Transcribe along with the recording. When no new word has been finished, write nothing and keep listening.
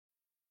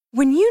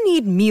When you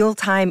need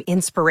mealtime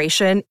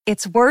inspiration,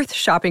 it's worth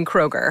shopping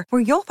Kroger,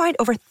 where you'll find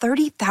over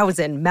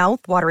 30,000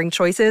 mouth-watering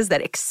choices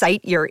that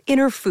excite your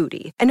inner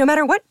foodie. And no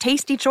matter what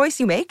tasty choice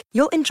you make,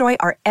 you'll enjoy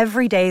our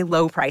everyday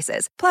low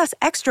prices, plus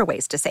extra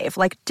ways to save,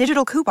 like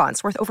digital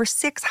coupons worth over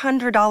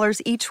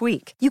 $600 each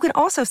week. You can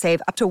also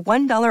save up to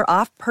 $1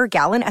 off per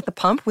gallon at the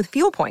pump with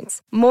fuel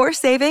points. More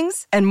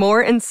savings and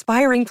more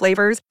inspiring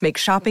flavors make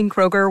shopping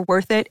Kroger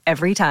worth it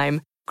every time.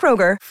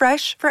 Kroger,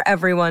 fresh for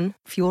everyone.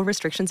 Fuel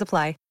restrictions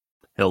apply.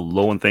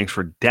 Hello, and thanks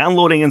for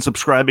downloading and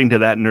subscribing to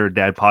That Nerd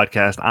Dad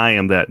podcast. I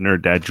am That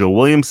Nerd Dad, Joe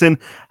Williamson.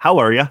 How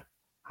are you?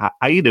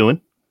 How you doing?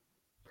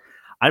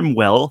 I'm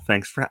well,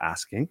 thanks for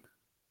asking.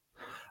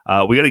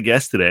 We got a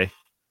guest today.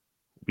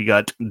 We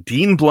got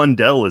Dean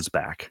Blundell is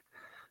back.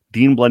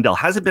 Dean Blundell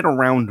hasn't been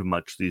around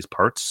much these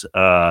parts.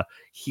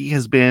 He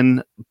has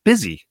been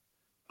busy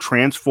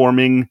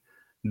transforming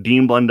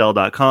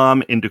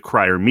DeanBlundell.com into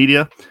Crier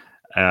Media.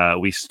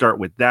 We start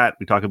with that.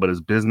 We talk about his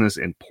business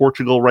in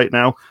Portugal right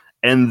now.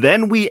 And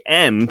then we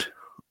end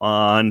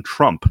on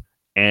Trump.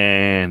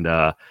 And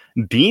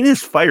Dean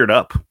is fired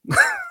up.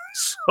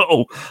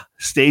 So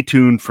stay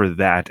tuned for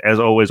that. As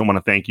always, I want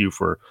to thank you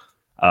for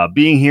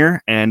being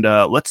here. And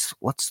let's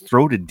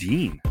throw to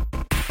Dean.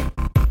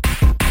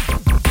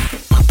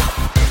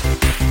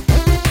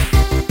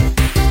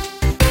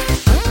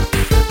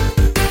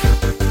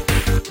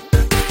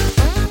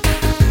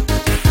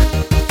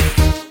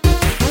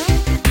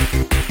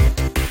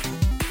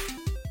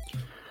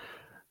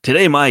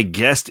 Today, my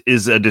guest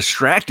is a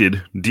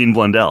distracted Dean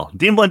Blundell.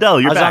 Dean Blundell,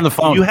 you're back. On the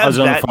phone. You have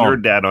That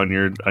Nerd Dad on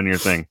your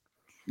thing.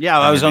 Yeah,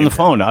 I was on the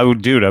phone. I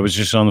was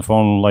just on the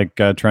phone, like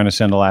trying to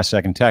send a last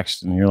second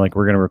text, and you're like,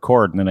 "We're going to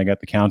record," and then I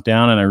got the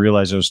countdown, and I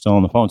realized I was still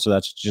on the phone. So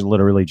that's just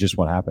literally just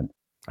what happened.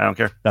 I don't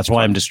care. That's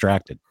why I'm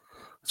distracted.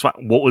 That's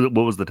fine. What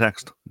was the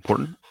text?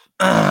 Important?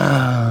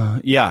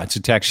 Yeah, it's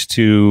a text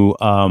to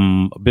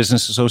a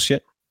business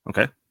associate.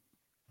 Okay.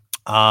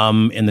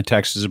 And the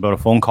text is about a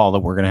phone call that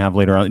we're going to have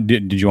later on.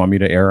 Did you want me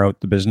to air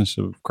out the business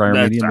of Crier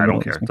Media? I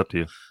don't care. It's up to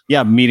you.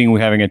 Yeah, meeting we're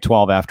having at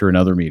 12 after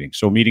another meeting.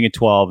 So meeting at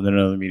 12 and then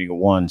another meeting at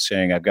 1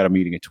 saying I've got a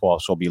meeting at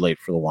 12, so I'll be late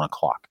for the 1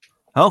 o'clock.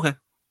 Okay.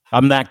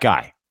 I'm that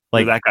guy.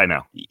 Like that guy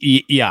now.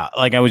 Yeah.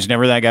 Like I was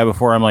never that guy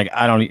before. I'm like,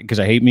 I don't, because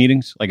I hate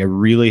meetings. Like I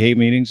really hate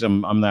meetings.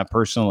 I'm that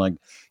person. Like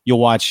you'll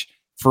watch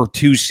for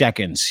 2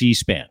 seconds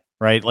C-SPAN,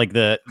 right? Like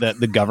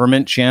the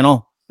government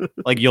channel.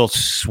 Like you'll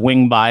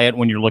swing by it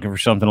when you're looking for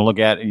something to look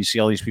at, and you see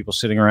all these people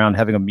sitting around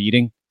having a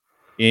meeting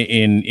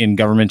in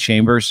government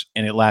chambers,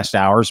 and it lasts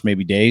hours,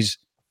 maybe days.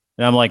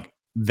 And I'm like,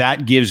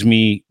 that gives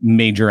me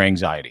major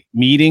anxiety.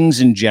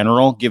 Meetings in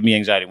general give me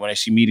anxiety. When I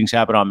see meetings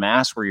happen en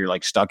masse where you're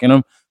like stuck in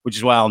them, which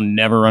is why I'll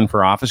never run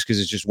for office because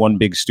it's just one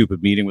big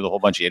stupid meeting with a whole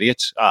bunch of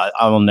idiots.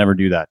 I will never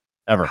do that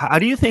ever. How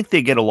do you think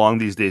they get along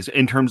these days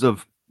in terms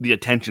of the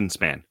attention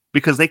span?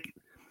 Because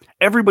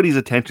everybody's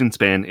attention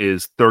span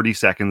is 30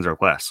 seconds or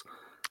less.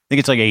 I think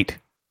it's like 8,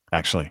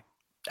 actually.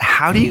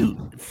 How do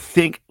you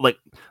think, like,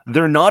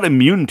 they're not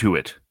immune to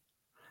it?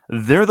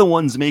 They're the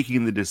ones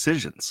making the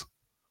decisions.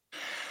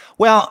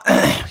 Well,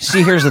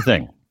 see, here's the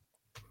thing.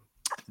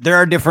 There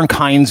are different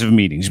kinds of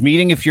meetings.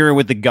 Meeting, if you're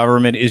with the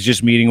government, is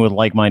just meeting with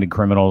like-minded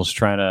criminals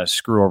trying to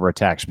screw over a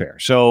taxpayer.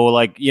 So,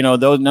 like, you know,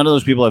 none of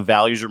those people have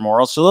values or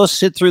morals. So they'll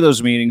sit through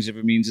those meetings if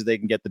it means that they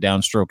can get the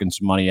downstroke and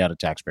some money out of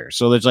taxpayers.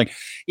 So there's like,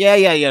 yeah.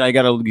 I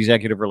got an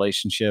executive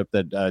relationship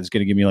that is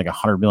going to give me like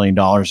 $100 million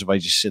if I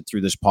just sit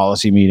through this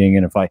policy meeting,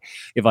 and if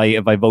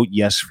I vote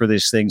yes for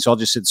this thing. So I'll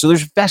just sit. So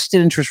there's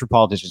vested interest for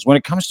politicians. When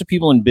it comes to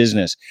people in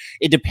business,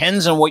 it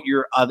depends on what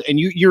you're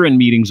in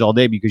meetings all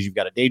day because you've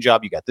got a day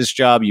job, you got this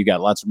job, you got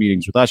lots of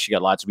meetings with us, you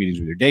got lots of meetings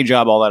with your day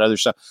job, all that other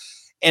stuff.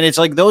 And it's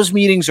like those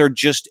meetings are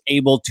just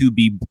able to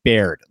be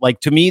bared.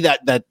 Like to me,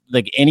 that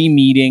like any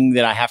meeting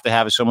that I have to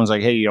have if someone's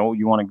like, hey, you know,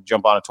 you want to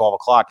jump on at 12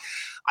 o'clock.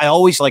 I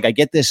always I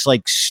get this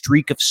like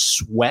streak of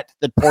sweat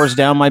that pours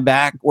down my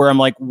back where I'm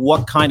like,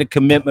 what kind of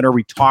commitment are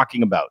we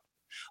talking about?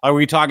 Are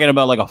we talking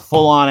about like a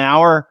full on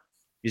hour?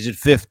 Is it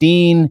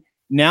 15?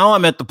 Now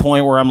I'm at the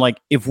point where I'm like,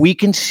 if we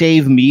can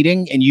save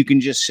meeting and you can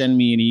just send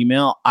me an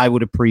email, I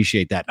would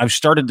appreciate that. I've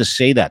started to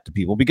say that to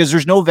people because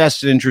there's no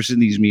vested interest in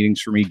these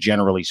meetings for me,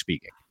 generally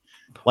speaking.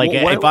 Like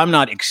if I'm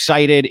not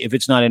excited, if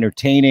it's not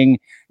entertaining,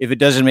 if it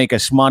doesn't make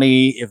us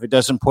money, if it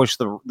doesn't push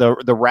the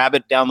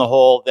rabbit down the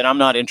hole, then I'm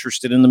not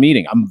interested in the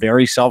meeting. I'm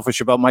very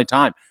selfish about my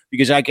time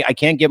because I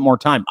can't get more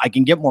time. I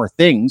can get more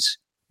things,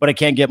 but I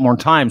can't get more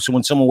time. So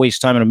when someone wastes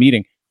time in a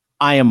meeting,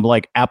 I am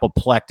like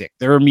apoplectic.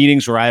 There are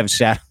meetings where I have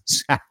sat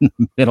in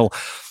the middle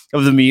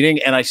of the meeting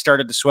and I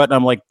started to sweat and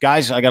I'm like,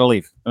 guys, I got to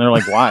leave. And they're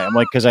like, why? I'm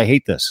like, because I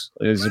hate this.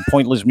 It's a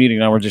pointless meeting.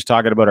 Now we're just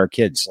talking about our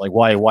kids. Like,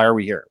 why are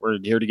we here? We're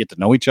here to get to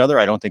know each other.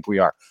 I don't think we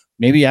are.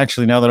 Maybe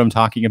actually now that I'm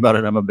talking about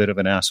it, I'm a bit of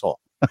an asshole.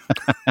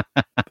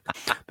 I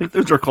think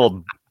those are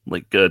called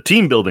like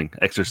team building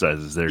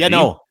exercises there. Yeah, Dean.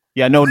 No.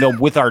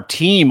 With our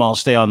team, I'll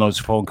stay on those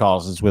phone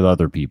calls. It's with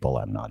other people.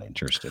 I'm not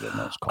interested in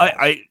those calls.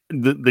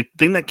 The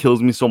thing that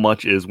kills me so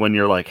much is when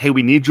you're like, hey,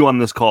 we need you on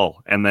this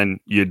call. And then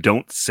you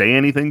don't say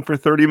anything for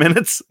 30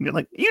 minutes. And you're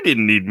like, you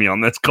didn't need me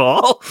on this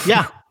call.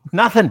 Yeah.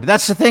 Nothing.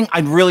 That's the thing.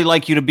 I'd really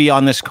like you to be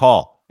on this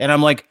call. And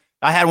I'm like,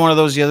 I had one of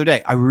those the other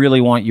day. I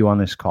really want you on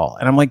this call.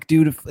 And I'm like,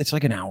 dude, it's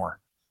like an hour.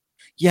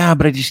 Yeah,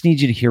 but I just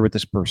need you to hear what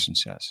this person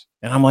says.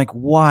 And I'm like,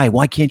 why?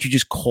 Why can't you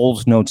just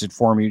Coles Notes it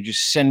for me or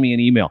just send me an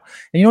email?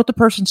 And you know what the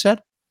person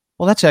said?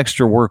 Well, that's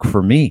extra work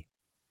for me.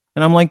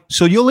 And I'm like,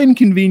 so you'll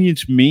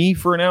inconvenience me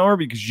for an hour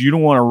because you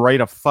don't want to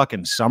write a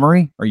fucking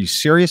summary? Are you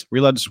serious? Are we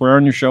allowed to swear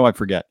on your show? I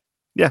forget.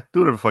 Yeah, do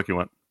whatever the fuck you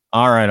want.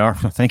 All right.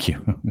 Thank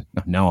you.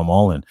 Now I'm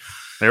all in.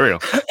 There we go.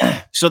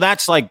 So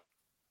that's like,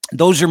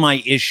 those are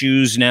my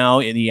issues now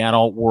in the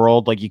adult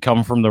world. Like, you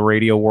come from the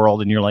radio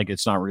world and you're like,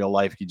 it's not real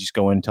life. You just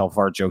go in, tell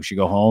fart jokes, you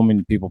go home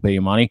and people pay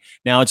you money.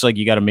 Now it's like,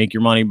 you got to make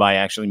your money by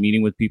actually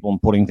meeting with people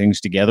and putting things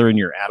together in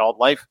your adult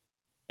life.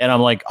 And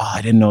I'm like, oh,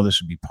 I didn't know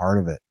this would be part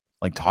of it.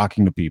 Like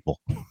talking to people.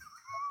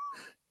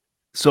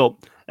 So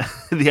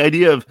the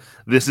idea of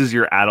this is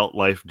your adult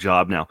life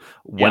job now.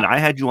 When I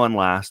had you on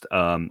last,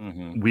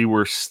 we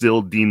were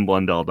still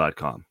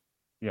DeanBlundell.com.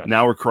 Yes.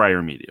 Now we're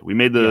Crier Media. We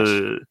made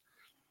the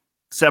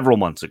several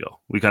months ago.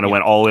 We kind of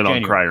went all in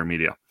on Crier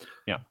Media.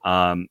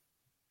 Yeah.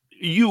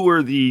 You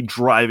were the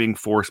driving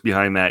force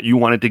behind that. You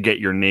wanted to get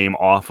your name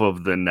off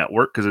of the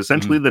network because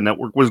essentially the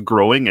network was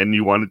growing and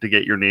you wanted to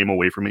get your name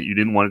away from it. You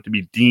didn't want it to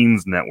be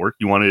Dean's Network.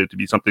 You wanted it to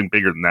be something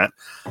bigger than that.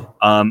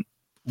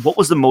 What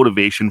was the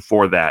motivation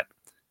for that?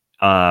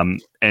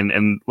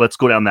 And let's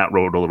go down that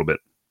road a little bit.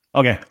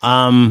 Okay.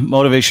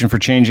 Motivation for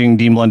changing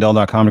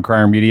DeanBlundell.com to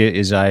Crier Media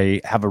is I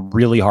have a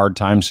really hard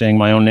time saying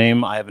my own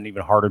name. I have an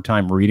even harder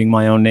time reading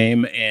my own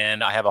name.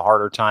 And I have a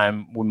harder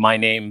time with my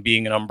name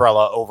being an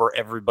umbrella over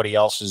everybody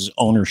else's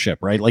ownership,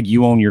 right? Like,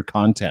 you own your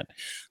content.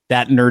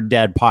 That Nerd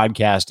Dad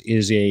podcast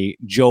is a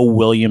Joe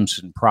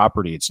Williamson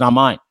property. It's not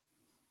mine.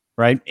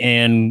 Right.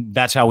 And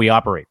that's how we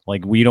operate.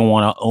 Like, we don't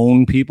want to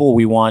own people.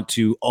 We want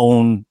to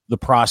own the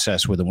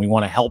process with them. We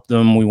want to help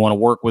them. We want to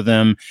work with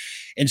them.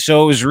 And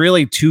so it was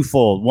really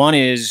twofold. One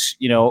is,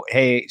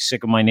 hey,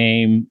 sick of my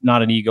name,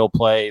 not an ego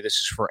play. This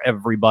is for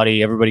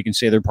everybody. Everybody can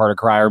say they're part of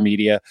Crier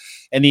Media.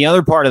 And the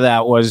other part of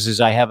that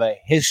is I have a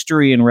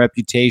history and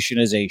reputation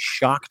as a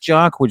shock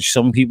jock, which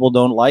some people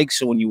don't like.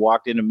 So when you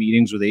walked into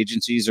meetings with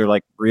agencies, they're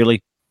like,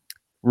 really?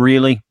 We're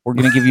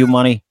going to give you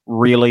money?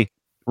 Really?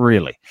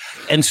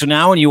 And so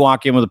now when you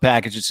walk in with a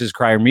package that says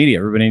Crier Media,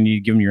 everybody, you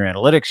give them your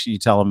analytics, you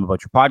tell them about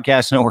your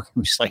podcast network,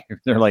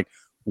 they're like,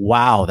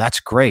 wow, that's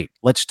great.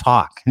 Let's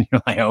talk. And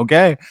you're like,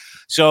 okay.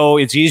 So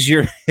it's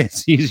easier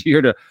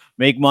to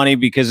make money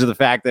because of the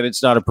fact that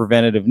it's not a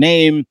preventative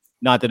name,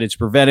 not that it's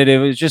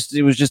preventative.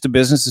 It was just a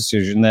business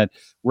decision that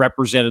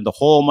represented the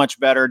whole much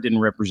better, didn't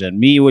represent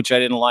me, which I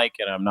didn't like.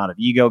 And I'm not an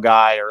ego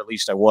guy, or at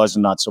least I was,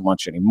 and not so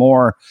much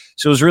anymore.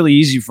 So it was really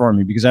easy for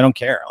me because I don't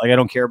care. Like, I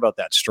don't care about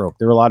that stroke.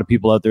 There are a lot of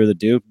people out there that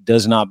do. It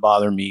does not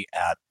bother me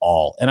at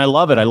all. And I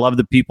love it. I love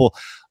that people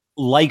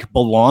like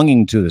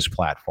belonging to this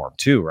platform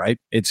too, right?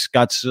 It's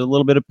got a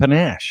little bit of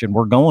panache and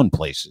we're going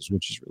places,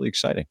 which is really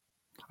exciting.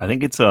 I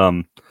think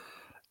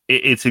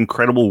it's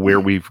incredible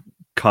where we've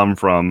come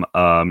from,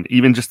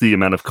 even just the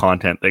amount of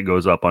content that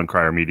goes up on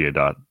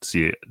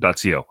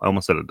criermedia.co. I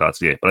almost said it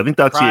 .ca, but I think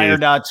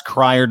Crier.co.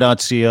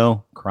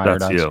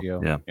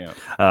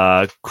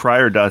 Yeah.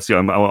 Crier.co.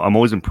 I'm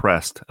always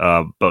impressed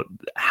but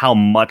how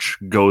much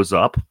goes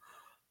up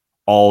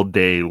all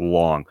day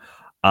long.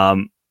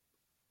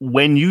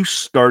 When you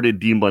started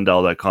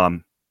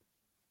DeanBlundell.com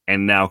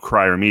and now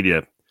Crier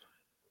Media,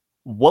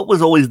 what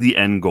was always the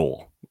end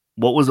goal?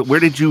 What was it? Where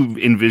did you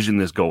envision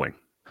this going?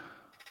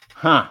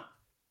 I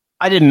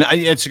didn't.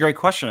 It's a great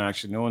question,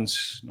 actually. No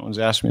one's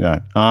asked me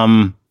that.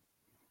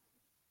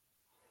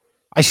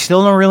 I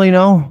still don't really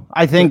know.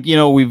 I think,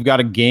 we've got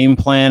a game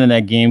plan, and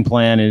that game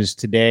plan is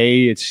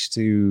today. It's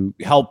to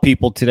help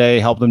people today,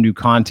 help them do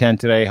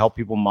content today, help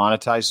people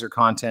monetize their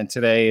content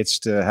today. It's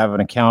to have an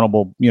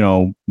accountable,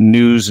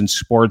 news and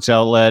sports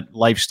outlet,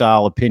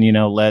 lifestyle opinion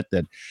outlet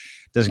that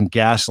doesn't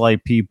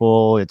gaslight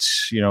people.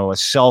 It's, a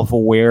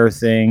self-aware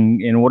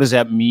thing. And what does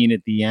that mean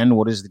at the end?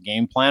 What is the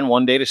game plan?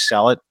 One day to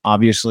sell it,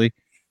 obviously.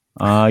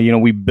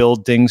 We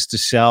build things to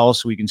sell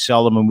so we can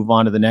sell them and move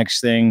on to the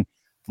next thing.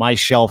 My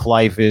shelf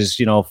life is,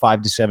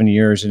 5 to 7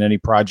 years, and any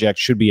project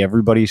should be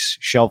everybody's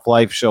shelf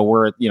life. So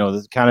we're at,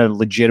 kind of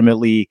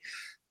legitimately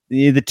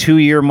the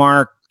 2-year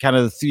mark, kind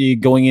of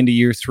going into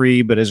year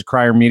 3. But as a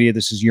Crier Media,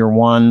 this is year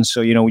 1.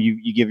 So,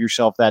 you give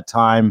yourself that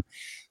time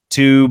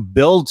to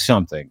build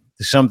something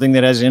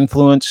that has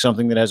influence,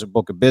 something that has a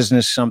book of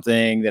business,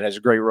 something that has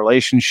a great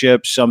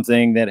relationship,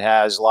 something that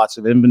has lots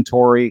of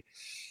inventory.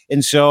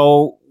 And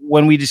so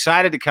when we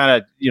decided to kind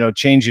of,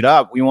 change it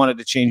up, we wanted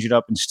to change it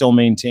up and still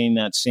maintain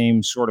that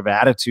same sort of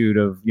attitude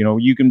of,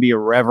 you can be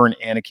irreverent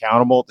and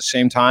accountable at the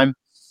same time.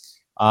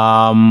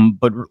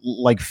 But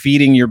like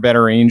feeding your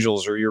better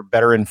angels or your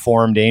better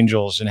informed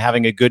angels and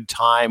having a good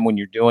time when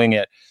you're doing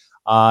it,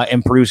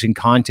 and producing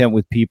content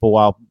with people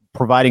while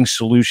providing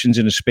solutions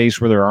in a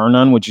space where there are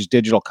none, which is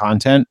digital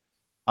content.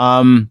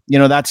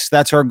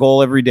 That's our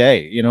goal every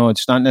day.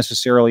 It's not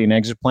necessarily an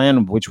exit plan,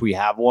 of which we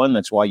have one.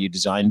 That's why you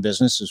design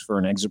businesses for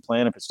an exit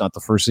plan. If it's not the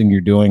first thing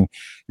you're doing,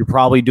 you're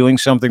probably doing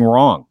something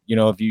wrong.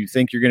 If you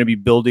think you're going to be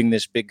building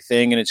this big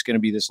thing and it's going to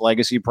be this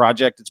legacy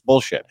project, it's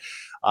bullshit.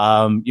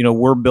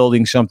 We're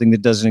building something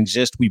that doesn't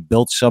exist. We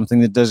built something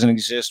that doesn't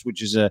exist,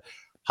 which is a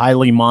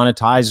highly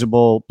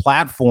monetizable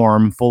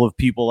platform full of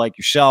people like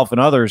yourself and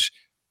others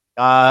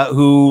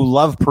who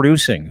love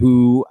producing,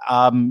 who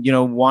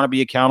want to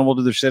be accountable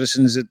to their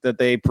citizens that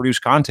they produce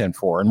content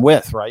for and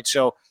with, right?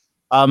 So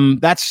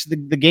that's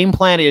the game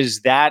plan,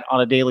 is that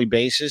on a daily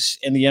basis,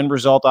 and the end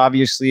result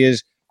obviously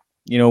is,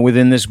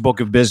 within this book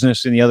of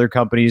business and the other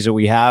companies that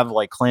we have,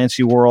 like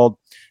Clancy World,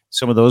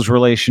 some of those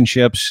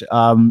relationships,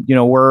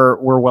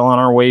 we're well on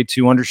our way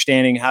to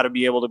understanding how to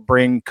be able to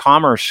bring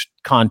commerce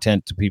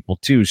content to people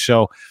too.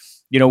 So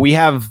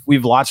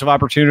we've lots of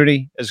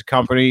opportunity as a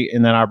company,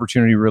 and that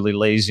opportunity really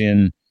lays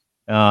in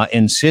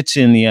and sits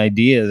in the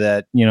idea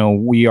that,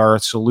 we are a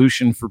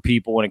solution for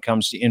people when it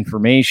comes to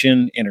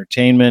information,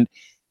 entertainment,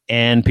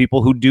 and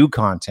people who do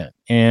content.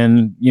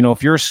 And,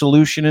 if you're a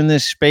solution in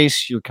this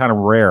space, you're kind of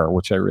rare,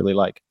 which I really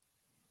like.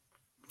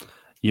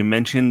 You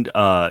mentioned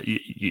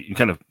you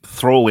kind of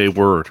throwaway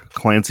word,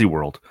 Clancy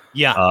World.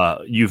 Yeah.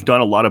 You've done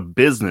a lot of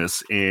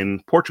business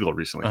in Portugal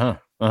recently.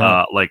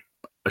 Like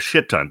a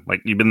shit ton.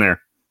 Like you've been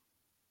there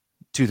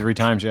 2-3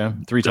 times, yeah.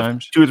 3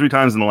 times. 2 or 3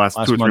 times in the last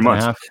 2 or 3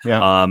 months.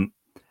 Yeah.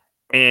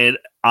 And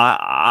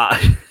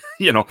I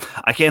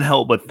I can't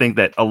help but think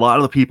that a lot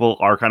of the people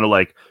are kind of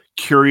like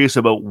curious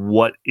about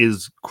what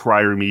is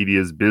Crier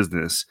Media's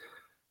business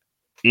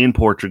in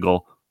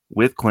Portugal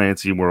with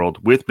Clancy World,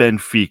 with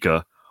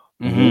Benfica.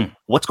 Mm-hmm.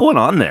 What's going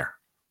on there?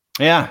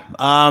 Yeah.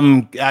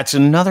 That's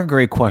another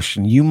great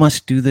question. You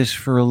must do this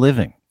for a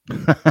living.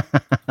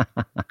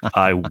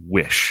 I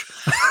wish.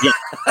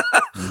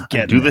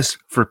 Yeah. Do this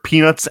for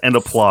peanuts and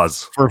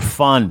applause. For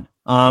fun.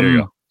 There you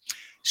go.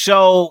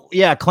 So,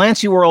 yeah,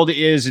 Clancy World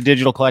is a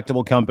digital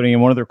collectible company,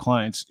 and one of their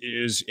clients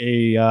is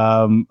a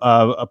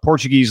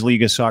Portuguese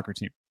Liga soccer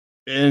team.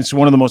 And it's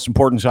one of the most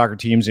important soccer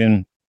teams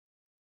in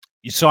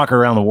soccer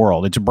around the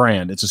world. It's a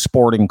brand. It's a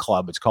sporting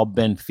club. It's called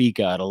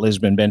Benfica out of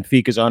Lisbon.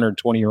 Benfica is a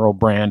 120-year-old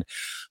brand,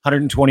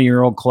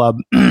 120-year-old club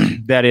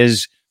that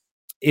is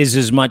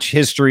as much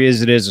history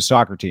as it is a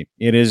soccer team.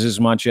 It is as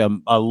much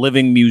a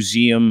living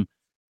museum.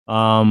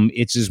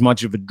 It's as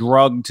much of a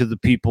drug to the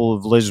people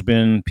of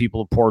Lisbon,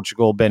 people of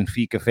Portugal,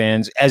 Benfica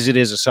fans, as it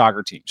is a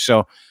soccer team.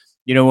 So,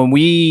 when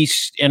we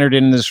entered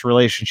into this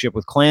relationship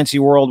with Clancy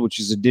World, which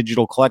is a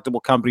digital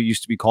collectible company,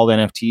 used to be called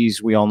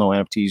NFTs. We all know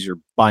NFTs are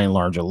by and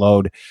large a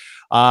load.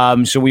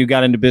 So we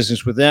got into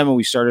business with them and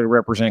we started to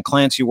represent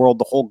Clancy World.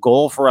 The whole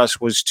goal for us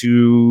was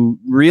to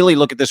really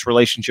look at this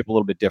relationship a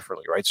little bit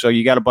differently, right? So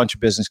you got a bunch of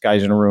business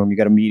guys in a room, you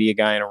got a media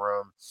guy in a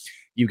room,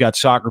 you've got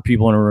soccer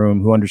people in a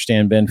room who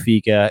understand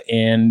Benfica,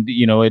 and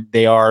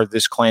they are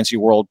this Clancy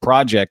World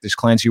project, this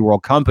Clancy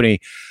World company.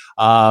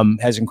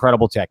 Has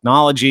incredible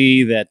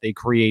technology that they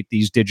create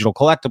these digital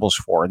collectibles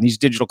for. And these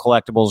digital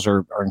collectibles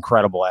are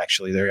incredible,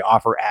 actually. They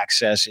offer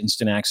access,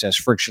 instant access,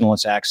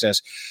 frictionless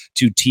access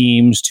to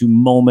teams, to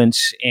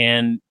moments,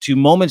 and to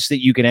moments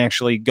that you can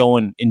actually go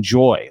and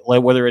enjoy,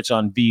 like whether it's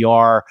on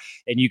VR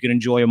and you can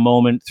enjoy a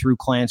moment through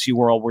Clancy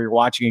World where you're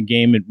watching a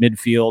game at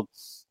midfield,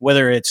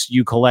 whether it's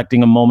you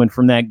collecting a moment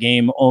from that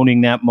game,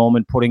 owning that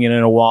moment, putting it in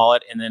a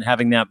wallet, and then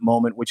having that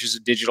moment, which is a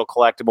digital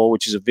collectible,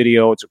 which is a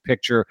video, it's a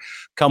picture,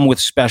 come with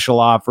special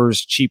offers,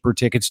 cheaper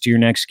tickets to your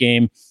next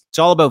game. It's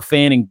all about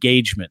fan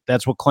engagement.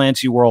 That's what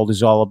Clancy World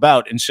is all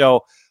about. And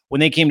so when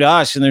they came to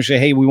us and they say,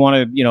 hey, we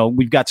want to,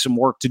 we've got some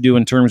work to do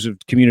in terms of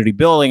community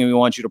building and we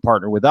want you to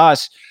partner with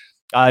us.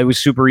 It was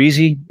super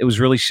easy. It was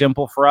really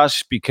simple for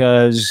us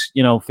because,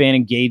 fan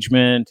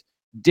engagement,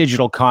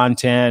 digital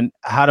content,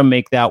 how to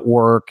make that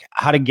work,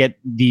 how to get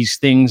these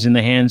things in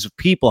the hands of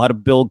people, how to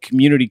build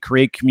community,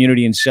 create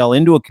community, and sell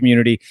into a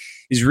community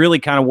is really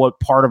kind of what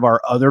part of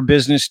our other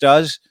business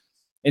does.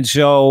 And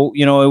so,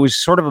 it was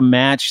sort of a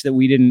match that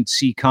we didn't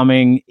see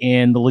coming,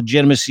 and the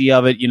legitimacy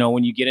of it,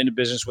 when you get into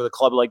business with a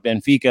club like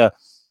Benfica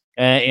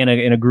in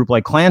a group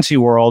like Clancy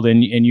World,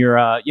 and you're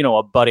a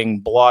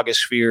budding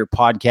blogosphere,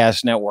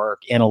 podcast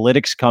network,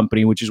 analytics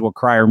company, which is what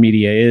Crier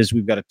Media is.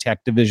 We've got a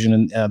tech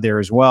division there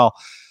as well.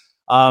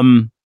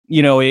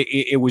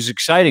 It was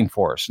exciting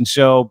for us. And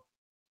so,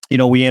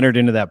 we entered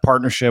into that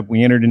partnership,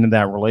 we entered into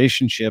that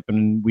relationship,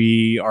 and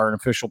we are an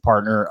official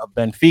partner of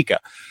Benfica,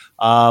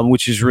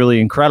 which is really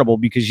incredible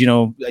because,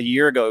 a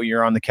year ago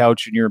you're on the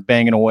couch and you're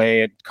banging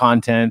away at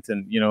content.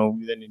 And,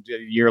 then a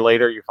year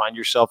later you find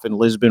yourself in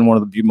Lisbon, one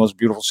of the most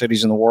beautiful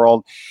cities in the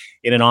world,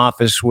 in an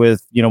office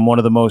with, one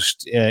of the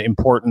most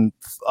important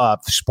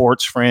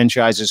sports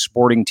franchises,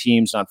 sporting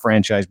teams, not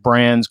franchise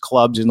brands,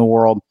 clubs in the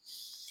world.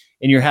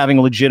 And you're having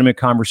legitimate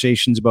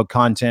conversations about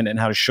content and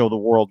how to show the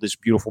world this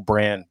beautiful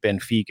brand,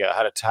 Benfica,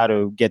 how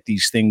to get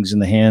these things in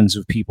the hands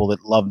of people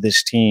that love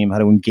this team, how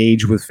to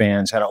engage with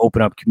fans, how to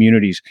open up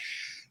communities.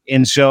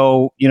 And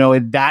so,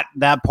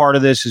 that part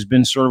of this has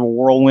been sort of a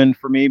whirlwind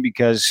for me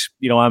because,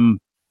 I'm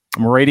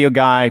I'm a radio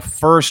guy.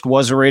 First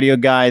was a radio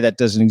guy. That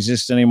doesn't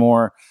exist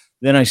anymore.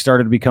 Then I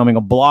started becoming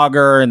a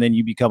blogger, and then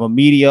you become a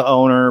media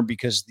owner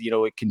because,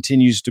 it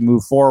continues to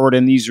move forward.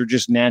 And these are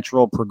just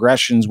natural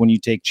progressions when you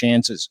take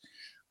chances,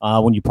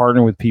 when you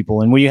partner with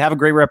people, and when you have a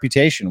great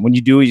reputation, when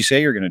you do what you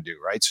say you're going to do,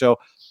 right? So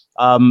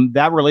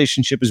that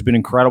relationship has been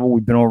incredible.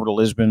 We've been over to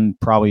Lisbon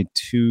probably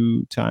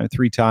 3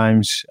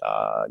 times.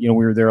 We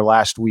were there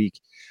last week.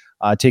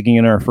 Taking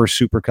in our first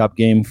Super Cup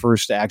game,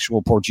 first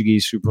actual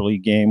Portuguese Super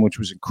League game, which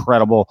was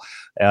incredible.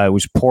 It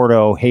was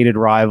Porto, hated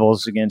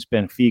rivals, against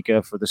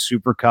Benfica for the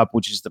Super Cup,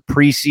 which is the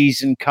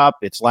preseason cup.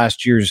 It's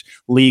last year's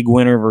league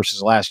winner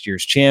versus last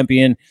year's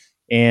champion.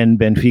 And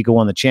Benfica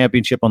won the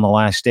championship on the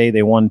last day.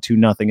 They won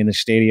 2-0 in the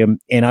stadium.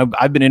 And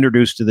I've been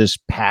introduced to this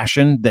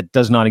passion that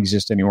does not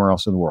exist anywhere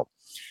else in the world.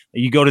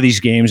 You go to these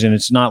games, and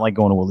it's not like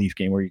going to a Leaf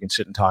game where you can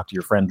sit and talk to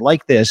your friend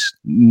like this,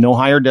 no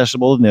higher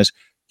decibel than this.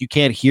 You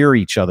can't hear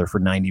each other for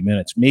 90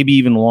 minutes, maybe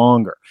even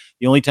longer.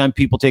 The only time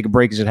people take a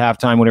break is at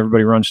halftime when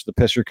everybody runs to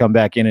the pisser, come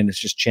back in, and it's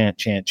just chant,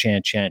 chant,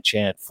 chant, chant,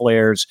 chant,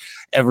 flares,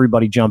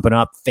 everybody jumping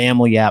up,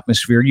 family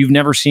atmosphere. You've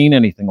never seen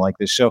anything like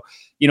this. So,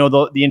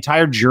 the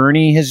entire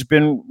journey has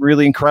been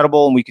really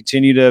incredible, and we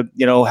continue to,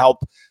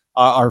 help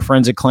our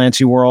friends at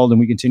Clancy World, and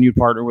we continue to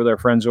partner with our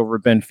friends over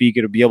at Benfica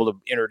to be able to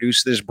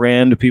introduce this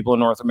brand to people in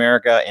North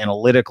America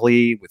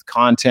analytically with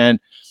content.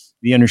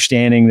 The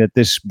understanding that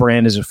this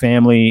brand is a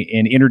family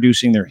and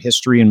introducing their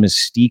history and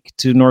mystique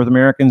to North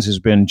Americans has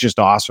been just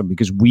awesome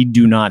because we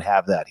do not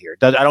have that here.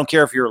 I don't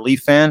care if you're a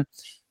Leaf fan.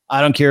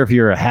 I don't care if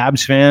you're a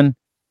Habs fan.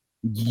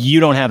 You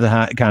don't have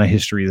the kind of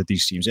history that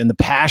these teams and the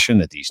passion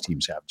that these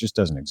teams have. It just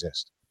doesn't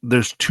exist.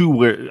 There's two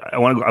where I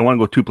want to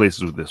go two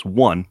places with this.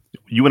 One,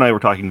 you and I were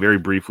talking very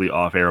briefly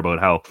off air about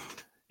how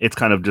it's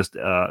kind of just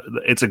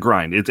it's a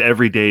grind. It's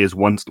every day is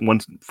one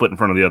foot in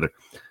front of the other.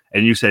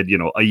 And you said,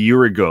 a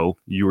year ago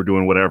you were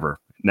doing whatever.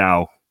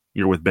 Now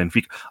you're with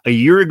Benfica. A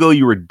year ago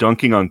you were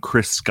dunking on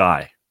Chris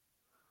Sky.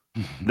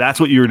 That's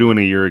what you were doing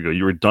a year ago.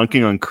 You were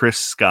dunking on Chris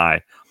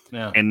Sky.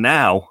 Yeah. And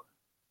now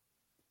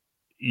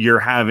you're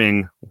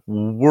having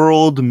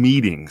world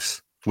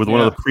meetings with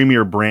one of the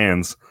premier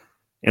brands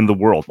in the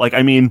world.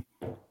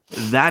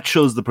 That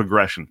shows the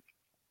progression.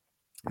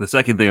 The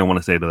second thing I want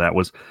to say to that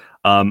was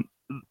I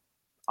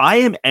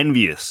am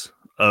envious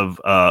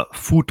of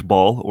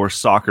football or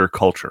soccer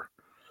culture.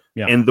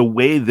 Yeah. And the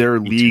way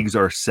their leagues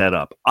are set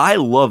up. I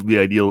love the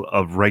idea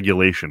of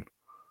regulation.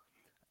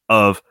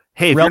 Of,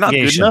 hey, if you're not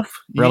good enough...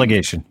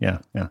 Relegation, yeah.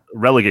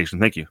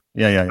 Relegation, thank you.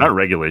 Yeah. Not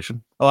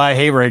regulation. Oh, I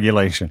hate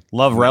regulation.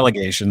 Love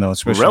relegation, though.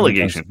 Especially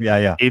relegation.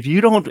 Yeah. If you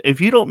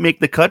don't make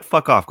the cut,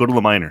 fuck off. Go to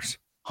the minors.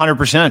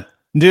 100%.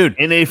 Dude.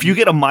 And if you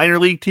get a minor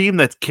league team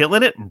that's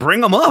killing it,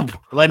 bring them up.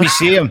 Let me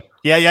see them.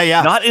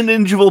 Yeah. Not an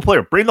individual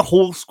player. Bring the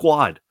whole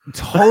squad.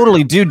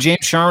 Totally, dude.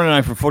 James Sharman and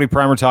I from Footy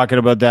Prime were talking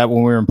about that when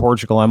we were in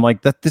Portugal. I'm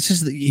like,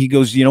 he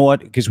goes, you know what?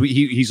 Because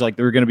he's like,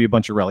 there are going to be a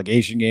bunch of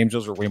relegation games.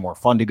 Those are way more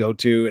fun to go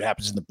to. It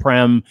happens in the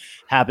Prem,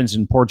 happens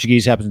in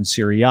Portuguese, happens in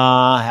Serie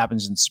A,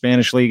 happens in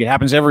Spanish League. It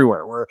happens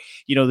everywhere where,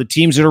 the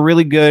teams that are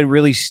really good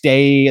really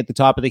stay at the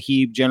top of the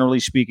heap.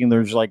 Generally speaking,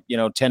 there's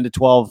 10 to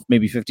 12,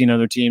 maybe 15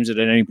 other teams that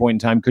at any point in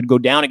time could go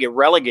down and get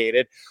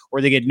relegated, or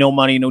they get no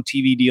money, no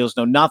TV deals,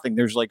 no nothing.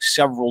 There's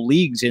several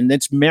leagues, and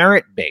it's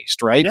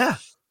merit-based, right? Yeah.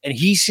 And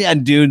he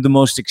said, dude, the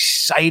most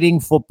exciting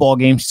football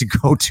games to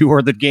go to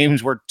are the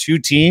games where two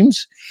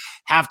teams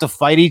have to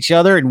fight each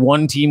other and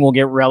one team will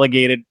get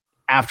relegated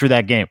after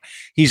that game.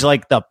 He's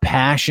like, the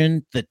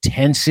passion, the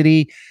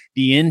tensity,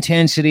 the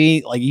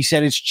intensity, like he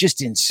said, it's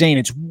just insane.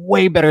 It's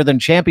way better than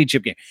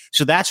championship game.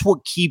 So that's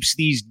what keeps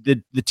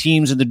the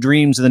teams and the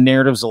dreams and the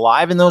narratives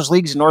alive in those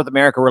leagues in North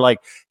America. We're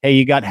like, hey,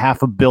 you got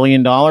 $500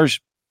 million.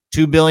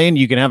 $2 billion,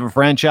 you can have a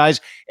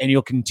franchise and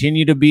you'll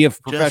continue to be a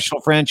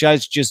professional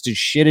franchise just as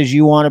shit as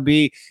you want to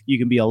be. You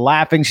can be a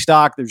laughing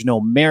stock. There's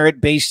no merit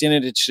based in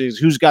it. It's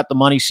who's got the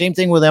money. Same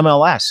thing with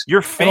MLS.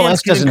 Your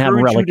fans doesn't have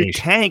relegation. You to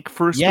tank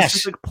for a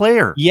specific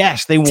player.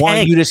 Yes, they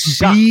want you to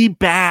suck. Be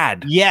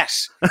bad.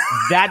 Yes,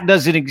 that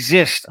doesn't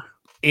exist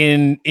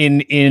in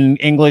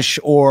English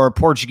or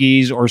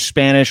Portuguese or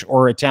Spanish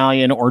or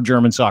Italian or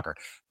German soccer.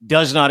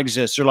 Does not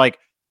exist. They're like,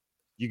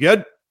 you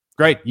good?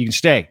 Great, you can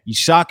stay. You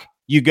suck,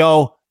 you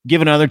go.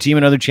 Give another team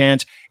another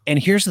chance. And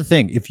here's the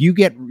thing: if you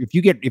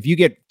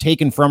get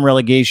taken from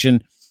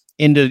relegation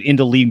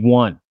into League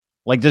One,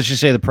 like let's just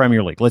say the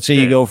Premier League. Let's say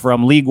you go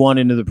from League One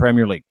into the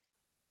Premier League.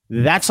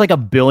 That's like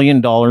 $1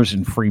 billion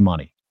in free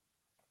money,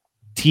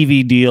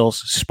 TV deals,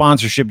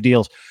 sponsorship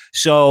deals.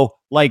 So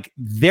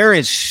there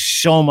is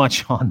so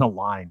much on the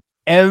line.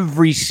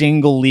 Every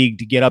single league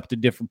to get up to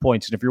different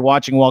points. And if you're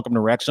watching Welcome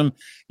to Wrexham,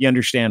 you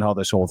understand how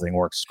this whole thing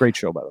works. It's a great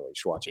show, by the way. You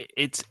should watch it.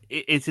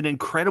 It's an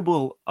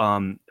incredible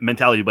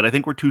mentality, but I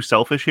think we're too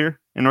selfish here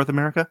in North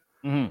America,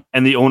 and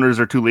the owners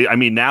are too. I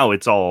mean, now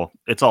it's all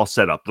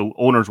set up. The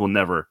owners will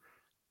never,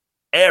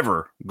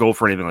 ever go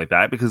for anything like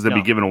that because they'll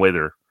be giving away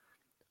their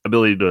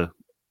ability to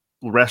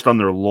rest on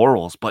their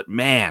laurels. But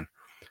man,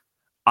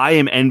 I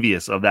am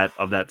envious of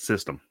that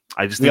system.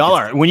 I just we all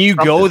are. When you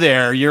go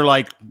there, you're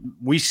like,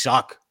 we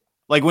suck.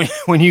 Like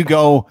when you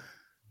go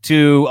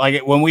to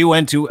like when we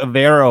went to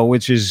Aveiro,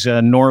 which is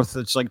north.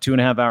 It's like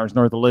 2.5 hours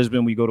north of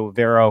Lisbon. We go to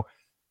Aveiro.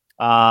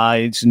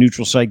 It's a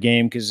neutral site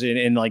game because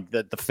in like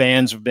the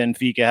fans of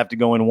Benfica have to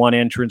go in one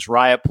entrance,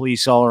 riot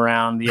police all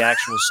around the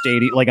actual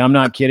stadium. Like, I'm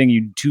not kidding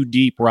you, 2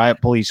 deep riot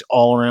police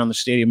all around the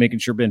stadium, making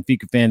sure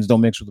Benfica fans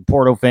don't mix with the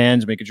Porto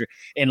fans, making sure.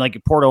 And like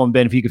Porto and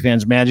Benfica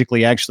fans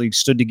magically actually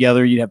stood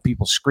together. You'd have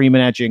people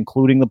screaming at you,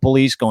 including the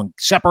police, going,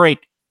 separate.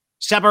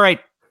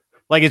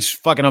 Like, it's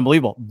fucking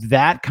unbelievable.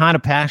 That kind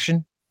of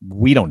passion,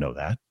 we don't know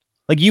that.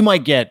 Like, you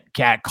might get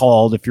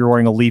catcalled if you're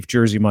wearing a Leaf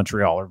jersey,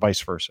 Montreal, or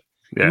vice versa.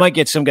 Yeah. You might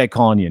get some guy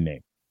calling you a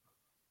name.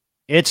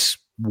 It's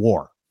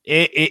war.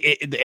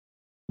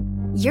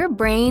 Your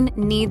brain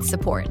needs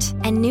support,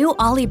 and new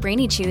Ollie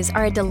Brainy Chews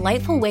are a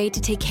delightful way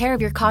to take care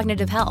of your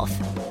cognitive health.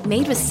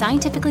 Made with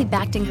scientifically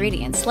backed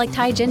ingredients like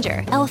Thai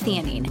ginger,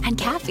 L-theanine, and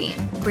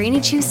caffeine,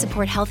 Brainy Chews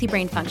support healthy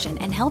brain function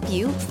and help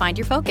you find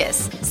your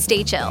focus,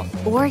 stay chill,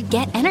 or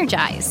get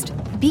energized.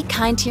 Be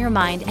kind to your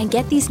mind and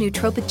get these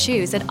nootropic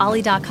chews at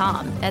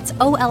ollie.com. That's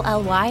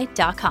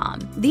OLLY.com.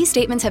 These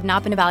statements have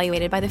not been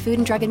evaluated by the Food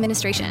and Drug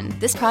Administration.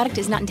 This product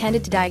is not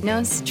intended to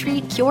diagnose,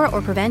 treat, cure,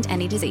 or prevent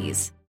any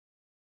disease.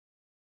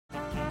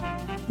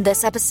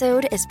 This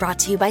episode is brought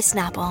to you by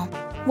Snapple.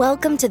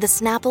 Welcome to the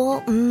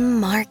Snapple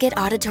Market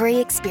Auditory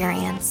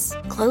Experience.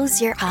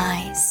 Close your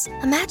eyes.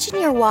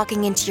 Imagine you're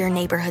walking into your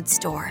neighborhood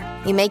store.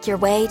 You make your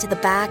way to the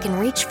back and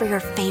reach for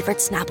your favorite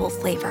Snapple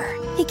flavor.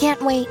 You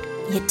can't wait.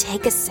 You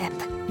take a sip.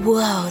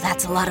 Whoa,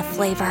 that's a lot of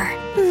flavor.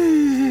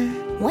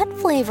 What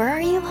flavor are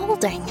you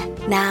holding?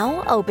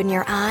 Now open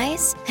your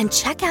eyes and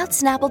check out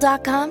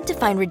Snapple.com to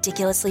find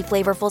ridiculously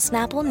flavorful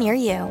Snapple near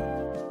you.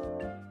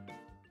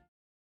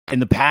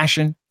 And the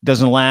passion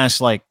doesn't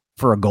last like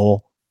for a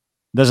goal,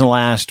 doesn't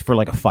last for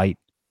like a fight,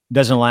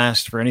 doesn't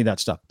last for any of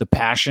that stuff. The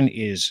passion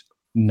is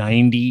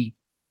 90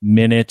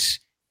 minutes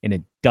and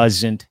it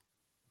doesn't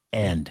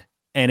end.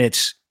 And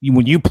it's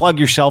when you plug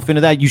yourself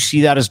into that, you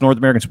see that as a North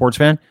American sports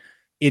fan.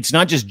 It's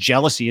not just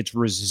jealousy; it's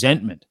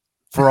resentment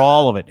for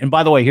all of it. And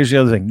by the way, here's the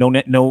other thing: no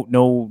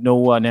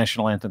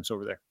national anthems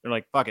over there. They're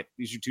like, "Fuck it,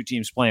 these are 2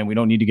 teams playing. We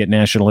don't need to get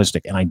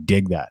nationalistic." And I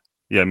dig that.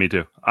 Yeah, me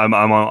too. I'm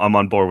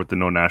on board with the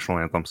no national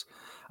anthems.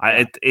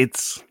 It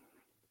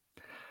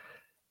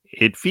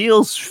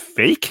feels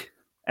fake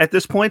at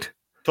this point.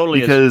 Totally,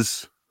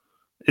 because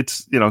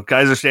it's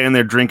guys are standing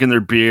there drinking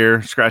their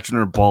beer, scratching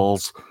their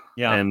balls,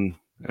 and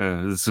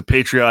it's a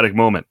patriotic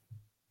moment.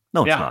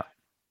 No, it's not.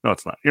 No,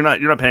 it's not. You're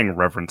not paying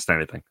reverence to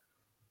anything.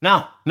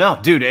 No,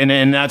 dude.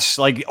 And that's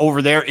like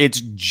over there,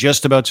 it's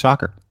just about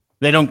soccer.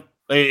 They don't,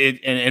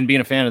 and being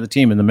a fan of the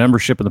team and the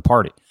membership of the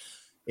party.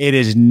 It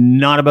is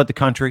not about the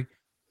country.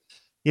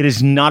 It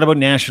is not about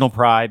national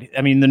pride.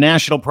 I mean, the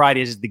national pride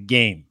is the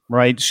game,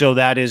 right? So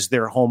that is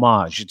their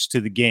homage. It's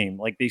to the game.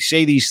 Like they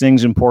say these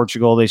things in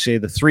Portugal. They say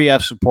the 3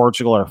 F's of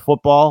Portugal are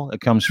football.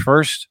 It comes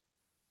first.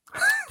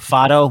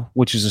 Fado,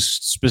 which is a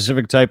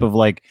specific type of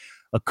like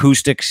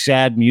acoustic,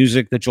 sad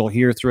music that you'll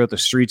hear throughout the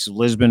streets of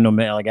Lisbon. No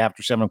matter, like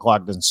after 7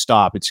 o'clock, doesn't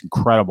stop. It's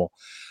incredible.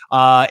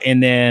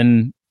 And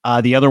then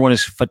the other one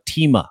is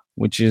Fatima,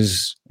 which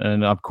is,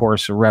 and of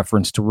course, a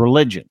reference to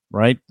religion,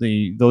 right?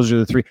 Those are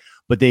the 3,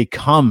 but they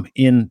come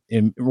in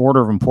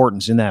order of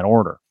importance in that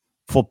order: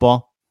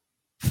 football,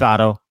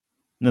 Fado,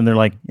 and then they're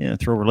like,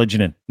 throw religion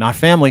in. Not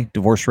family.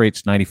 Divorce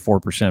rate's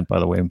 94%, by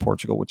the way, in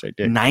Portugal, which I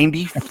did.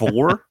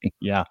 94?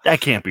 Yeah,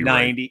 that can't be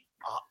 90. Right.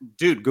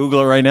 Dude, Google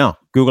it right now.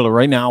 Google it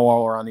right now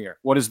while we're on the air.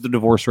 What is the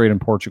divorce rate in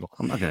Portugal?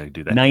 I'm not going to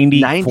do that.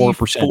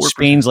 94%.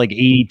 Spain's like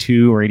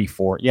 82 or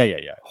 84. Yeah.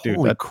 Dude,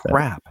 holy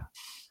crap.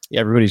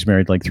 Everybody's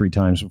married like 3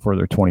 times before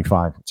they're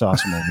 25. It's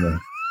awesome over there.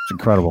 It's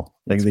incredible.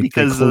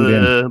 Because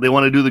they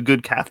want to do the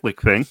good Catholic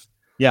thing.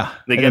 Yeah.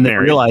 They get married.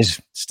 They realize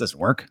this doesn't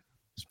work.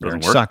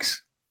 It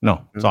sucks.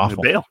 No, it's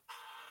awful. They bail.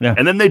 Yeah.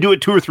 And then they do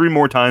it 2 or 3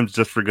 more times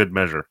just for good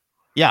measure.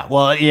 Yeah,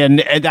 well, and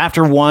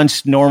after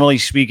once, normally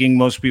speaking,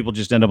 most people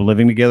just end up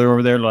living together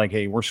over there. Like,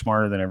 hey, we're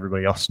smarter than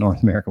everybody else in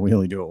North America. We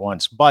only do it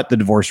once. But the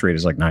divorce rate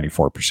is like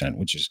 94%,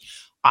 which is,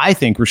 I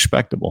think,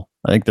 respectable.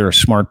 I think there are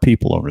smart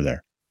people over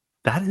there.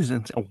 That is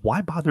insane.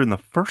 Why bother in the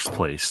first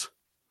place?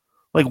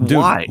 Like, dude,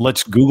 why?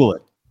 Let's Google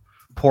it.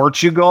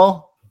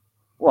 Portugal?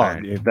 Well,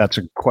 right. That's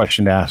a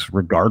question to ask,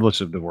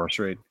 regardless of divorce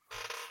rate.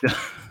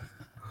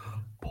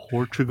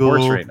 Portugal.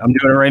 Divorce rate. I'm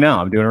doing it right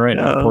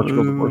now.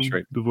 Portugal divorce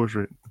rate. Divorce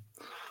rate.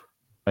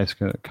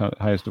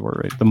 Highest divorce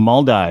rate. The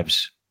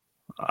Maldives.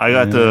 I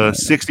got the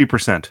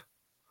 60%.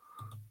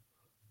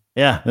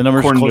 Yeah, the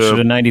number's closer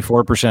to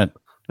 94%.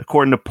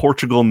 According to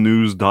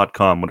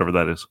PortugalNews.com, whatever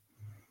that is.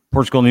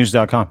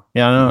 PortugalNews.com.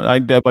 Yeah, I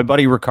know. My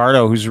buddy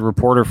Ricardo, who's a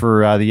reporter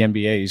for the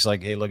NBA, he's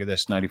like, hey, look at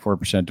this,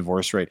 94%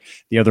 divorce rate.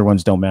 The other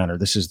ones don't matter.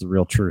 This is the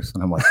real truth.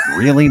 And I'm like,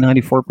 really,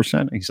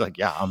 94%? He's like,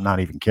 yeah, I'm not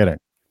even kidding.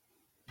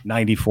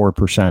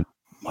 94%. I'm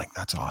like,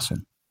 that's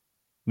awesome.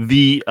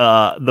 The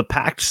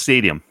packed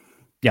stadium.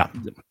 Yeah,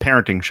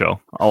 parenting show.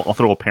 I'll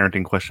throw a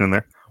parenting question in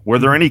there. Were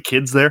there any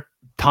kids there?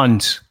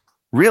 Tons.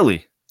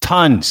 Really?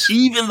 Tons.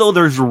 Even though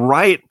there's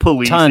riot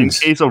police in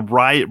case a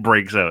riot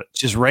breaks out.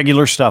 Just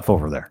regular stuff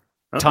over there.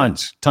 Okay.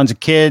 Tons of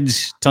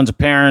kids, tons of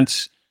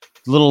parents.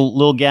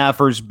 little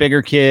gaffers,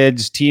 bigger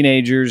kids,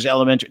 teenagers,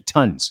 elementary,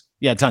 tons.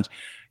 Yeah, tons.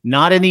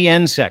 Not in the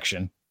end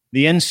section.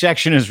 The end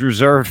section is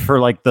reserved for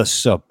like the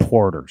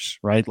supporters,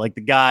 right? Like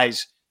the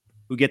guys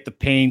who get the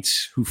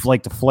paints, who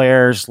like the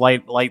flares,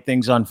 light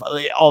things on,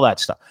 all that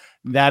stuff.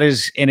 That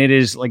is, and it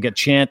is like a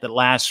chant that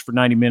lasts for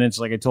 90 minutes,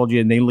 like I told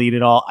you, and they lead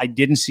it all. I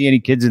didn't see any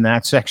kids in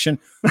that section.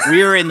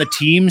 We are in the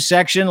team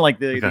section, like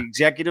the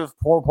executive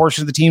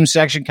portion of the team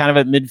section, kind of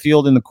at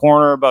midfield in the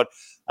corner, about,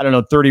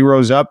 30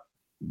 rows up.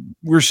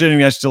 We're sitting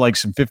next to like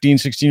some 15,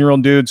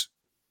 16-year-old dudes,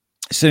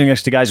 sitting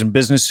next to guys in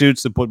business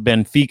suits that put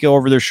Benfica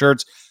over their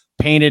shirts,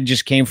 painted,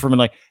 just came from,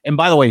 and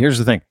by the way, here's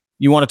the thing.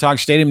 You want to talk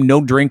stadium?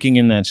 No drinking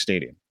in that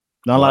stadium.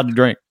 Not allowed to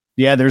drink.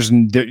 Yeah,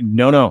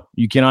 no.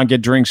 You cannot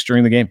get drinks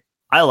during the game.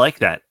 I like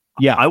that.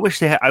 Yeah, I wish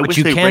they had. But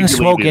you can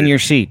smoke in your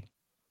seat.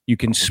 You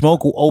can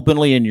smoke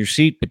openly in your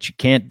seat, but you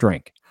can't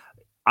drink.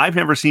 I've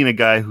never seen a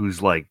guy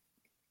who's like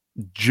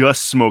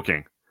just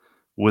smoking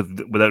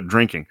without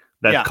drinking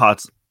that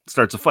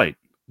starts a fight.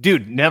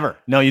 Dude, never.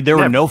 No, there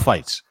were no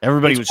fights.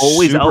 Everybody was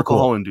always super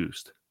alcohol cool.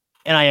 induced.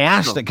 And I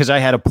asked it because I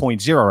had a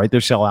 0.0, right? They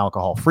sell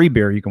alcohol-free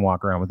beer. You can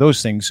walk around with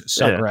those things.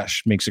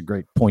 Sagres makes a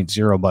great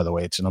 0.0, by the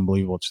way. It's an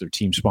unbelievable. It's their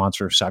team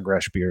sponsor,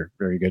 Sagres beer.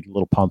 Very good.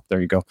 Little pump.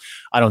 There you go.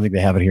 I don't think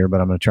they have it here,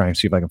 but I'm going to try and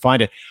see if I can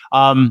find it.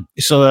 I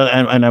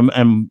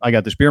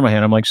got this beer in my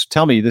hand. I'm like, so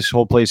tell me, this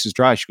whole place is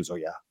dry. She goes, oh,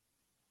 yeah.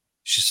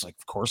 She's like,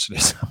 of course it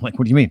is. I'm like,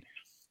 what do you mean?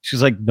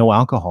 She's like, no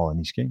alcohol in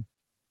these games.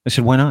 I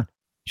said, why not?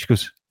 She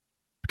goes,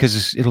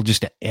 because it'll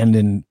just end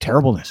in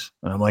terribleness.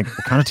 And I'm like,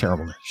 what kind of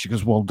terribleness? She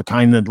goes, well, the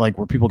kind that like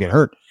where people get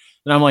hurt.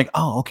 And I'm like,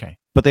 oh, okay.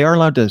 But they are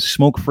allowed to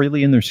smoke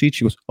freely in their seats.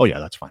 She goes, oh yeah,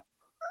 that's fine.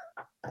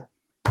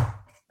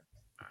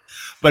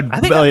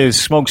 But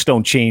smokes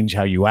don't change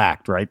how you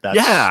act, right? That's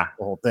the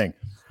whole thing.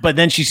 But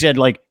then she said,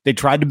 like, they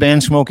tried to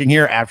ban smoking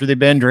here after they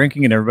banned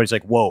drinking, and everybody's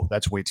like, whoa,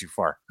 that's way too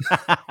far.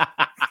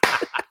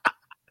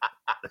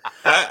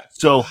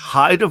 So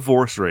high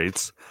divorce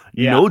rates.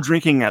 No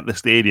drinking at the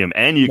stadium,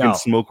 and you can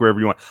smoke wherever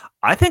you want.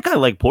 I think I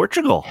like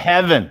Portugal.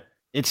 Heaven.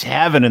 It's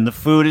heaven, and the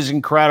food is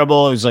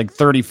incredible. It was like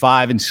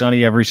 35 and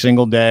sunny every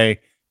single day.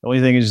 The only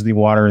thing is the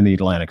water in the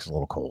Atlantic is a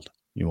little cold.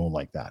 You won't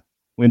like that.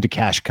 We went to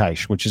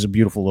Cascais, which is a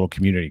beautiful little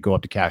community. Go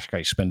up to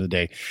Cascais, spend the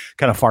day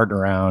kind of farting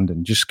around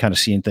and just kind of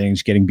seeing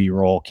things, getting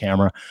B-roll,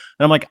 camera.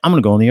 And I'm like, I'm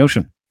going to go in the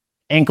ocean.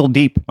 Ankle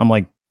deep. I'm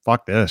like,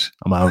 fuck this.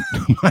 I'm out.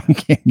 I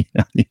can't get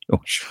out of the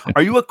ocean.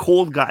 Are you a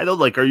cold guy, though?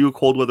 Like, are you a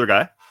cold weather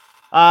guy?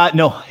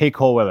 No, hate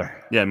cold weather.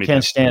 Yeah, me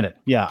can't too. stand it.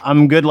 Yeah,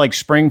 I'm good like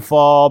spring,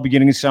 fall,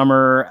 beginning of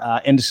summer.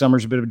 End of summer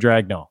is a bit of a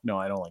drag. No,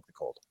 I don't like the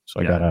cold.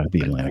 So I got out of the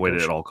Atlantic. Avoid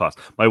it at all costs.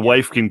 My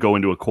wife can go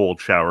into a cold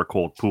shower,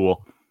 cold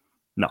pool.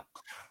 No,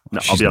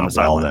 I'll be on the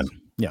sideline.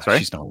 Yeah, sorry?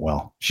 She's not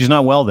well. She's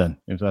not well then,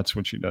 if that's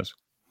what she does.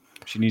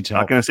 She needs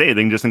help. Not going to say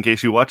anything just in case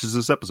she watches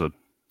this episode.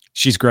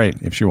 She's great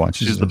if she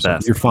watches. She's the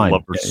best. You're fine. I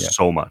love her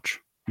so much.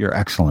 You're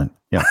excellent.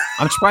 Yeah.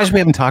 I'm surprised we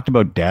haven't talked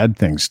about dad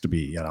things to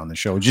be on the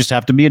show. You just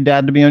have to be a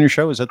dad to be on your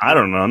show? Is that? I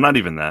don't know. Not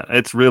even that.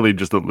 It's really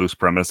just a loose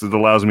premise. It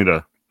allows me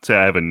to say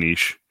I have a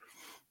niche.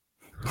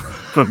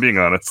 If I'm being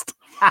honest.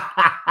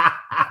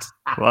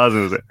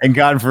 And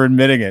God for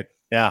admitting it.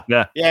 Yeah.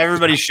 Yeah.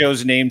 Everybody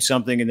shows named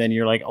something, and then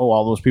you're like, oh,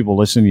 all those people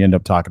listen. You end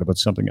up talking about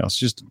something else.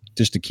 Just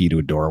a key to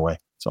a doorway.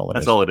 That's all it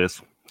is. That's all it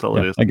is. That's all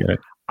it is. I get it.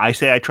 I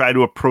say I try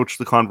to approach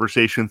the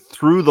conversation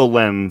through the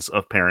lens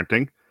of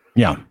parenting.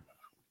 Yeah.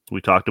 We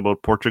talked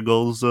about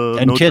Portugal's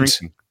and no kids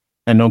drinking.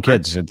 and no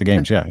kids at the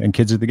games. Yeah, and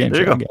kids at the games.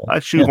 There you go. I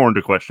shoehorned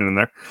a question in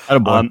there.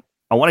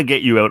 I want to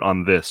get you out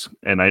on this,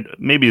 and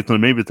maybe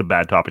it's a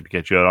bad topic to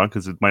get you out on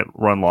because it might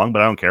run long,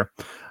 but I don't care.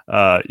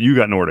 You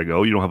got nowhere to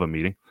go. You don't have a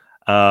meeting.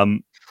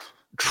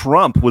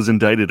 Trump was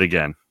indicted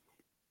again.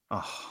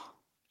 Oh.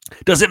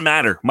 Does it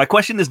matter? My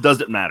question is,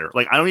 does it matter?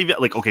 Like, I don't even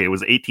okay. It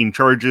was 18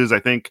 charges, I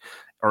think,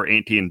 or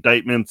 18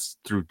 indictments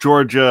through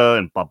Georgia,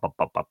 and blah blah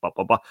blah blah blah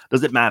blah blah.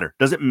 Does it matter?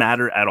 Does it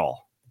matter at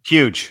all?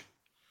 Huge.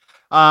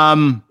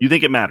 You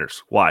think it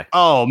matters? Why?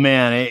 Oh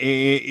man, it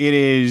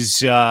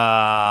is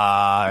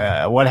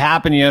what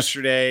happened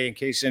yesterday. In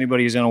case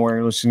anybody is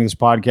unaware, listening to this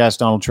podcast,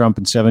 Donald Trump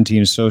and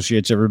 17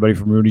 associates, everybody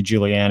from Rudy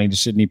Giuliani to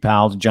Sidney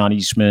Powell to John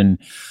Eastman,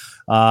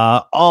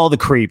 all the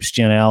creeps,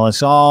 Jen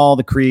Ellis, all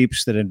the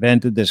creeps that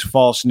invented this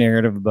false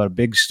narrative about a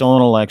big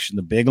stolen election,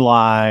 the big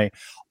lie.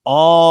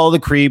 All the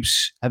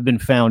creeps have been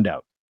found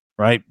out.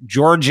 Right?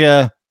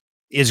 Georgia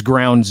is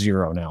ground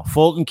zero now.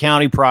 Fulton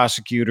County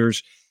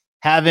prosecutors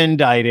have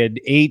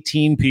indicted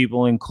 18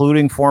 people,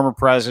 including former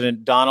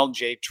President Donald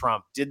J.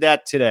 Trump. Did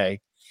that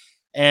today.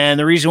 And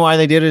the reason why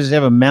they did it is they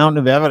have a mountain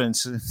of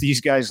evidence of these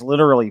guys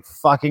literally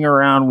fucking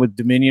around with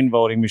Dominion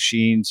voting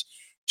machines,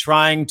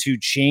 trying to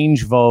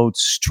change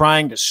votes,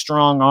 trying to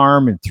strong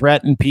arm and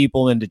threaten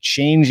people into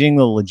changing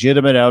the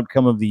legitimate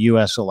outcome of the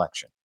U.S.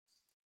 election,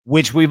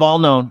 which we've all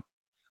known,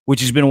 which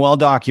has been well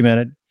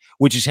documented,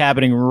 which is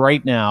happening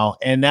right now.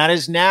 And that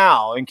is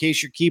now, in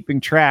case you're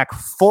keeping track,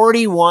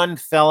 41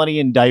 felony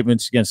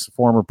indictments against the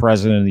former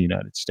president of the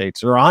United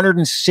States. There are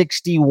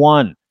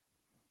 161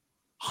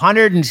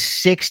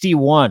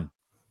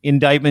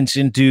 indictments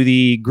into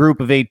the group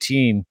of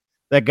 18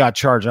 that got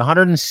charged,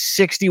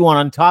 161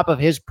 on top of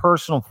his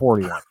personal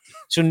 41.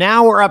 So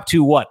now we're up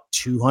to what?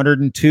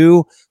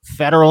 202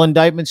 federal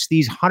indictments.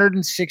 These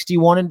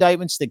 161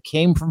 indictments that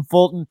came from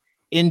Fulton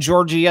in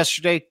Georgia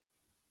yesterday.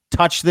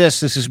 Touch this.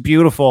 This is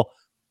beautiful.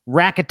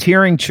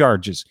 Racketeering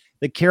charges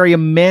that carry a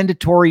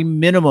mandatory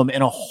minimum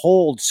and a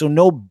hold. So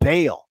no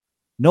bail.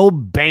 No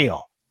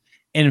bail.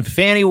 And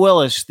Fannie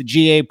Willis, the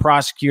GA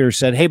prosecutor,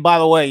 said, hey, by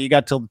the way, you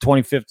got till the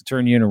 25th to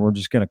turn you in or we're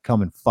just going to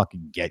come and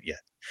fucking get you.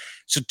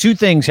 So two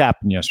things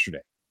happened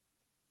yesterday.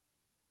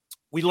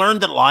 We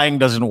learned that lying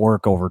doesn't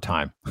work over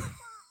time.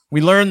 We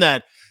learned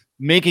that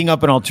making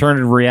up an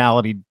alternative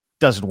reality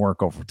doesn't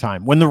work over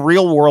time. When the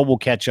real world will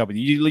catch up with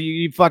you,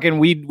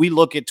 we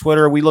look at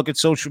Twitter, we look at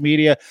social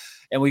media,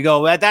 and we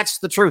go, that's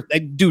the truth.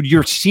 Dude,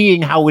 you're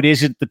seeing how it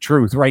isn't the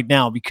truth right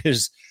now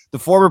because the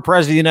former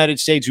president of the United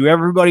States, who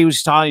everybody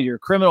was telling you're a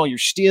criminal, you're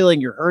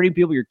stealing, you're hurting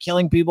people, you're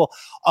killing people,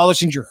 all those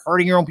things, you're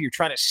hurting your own people, you're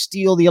trying to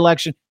steal the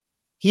election.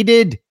 He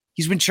did.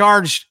 He's been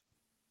charged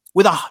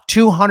with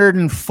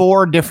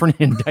 204 different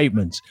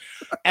indictments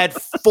at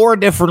 4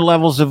 different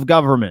levels of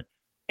government.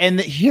 And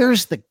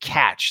here's the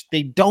catch.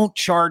 They don't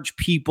charge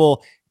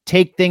people,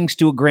 take things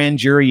to a grand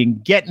jury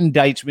and get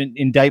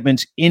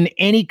indictments in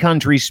any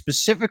country,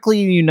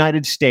 specifically in the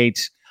United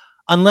States,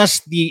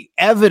 unless the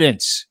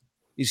evidence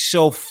is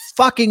so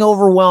fucking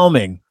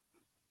overwhelming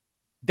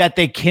that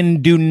they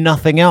can do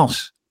nothing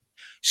else.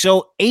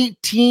 So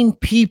 18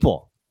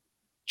 people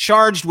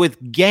charged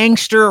with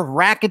gangster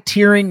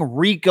racketeering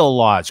RICO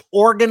laws,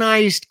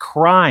 organized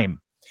crime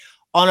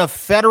on a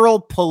federal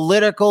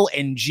political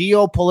and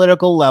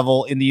geopolitical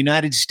level in the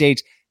United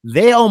States.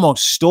 They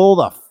almost stole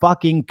the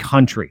fucking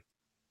country.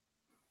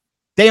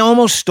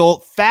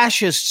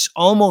 Fascists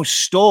almost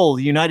stole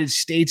the United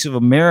States of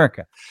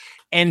America.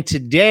 And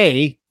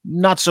today,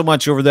 not so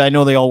much over there, I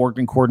know they all worked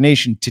in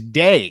coordination.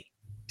 Today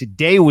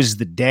was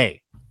the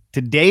day.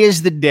 Today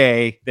is the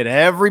day that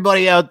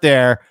everybody out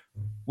there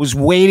was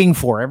waiting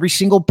for. Every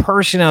single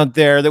person out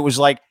there that was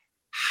like,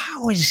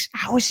 how is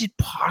it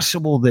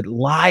possible that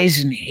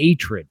lies and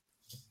hatred,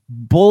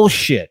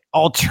 bullshit,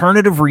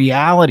 alternative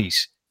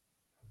realities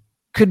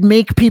could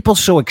make people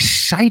so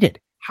excited?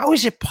 How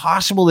is it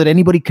possible that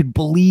anybody could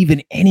believe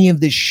in any of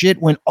this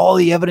shit when all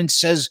the evidence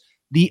says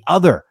the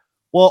other?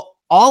 Well,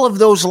 all of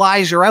those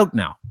lies are out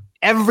now.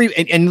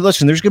 And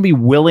listen, there's going to be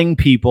willing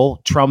people,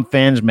 Trump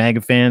fans,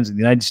 MAGA fans in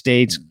the United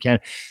States, that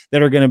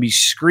are going to be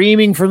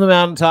screaming from the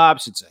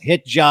mountaintops. It's a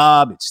hit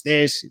job. It's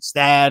this, it's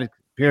that.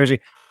 Conspiracy.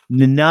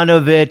 None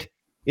of it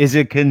is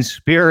a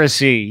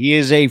conspiracy. He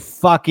is a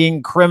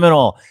fucking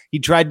criminal. He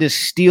tried to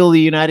steal the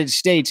United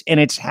States, and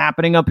it's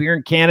happening up here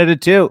in Canada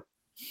too.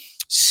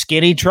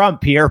 Skinny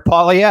Trump, Pierre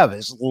Poilievre,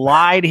 has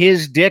lied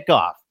his dick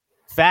off.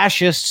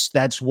 Fascists,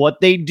 that's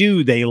what they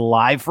do. They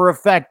lie for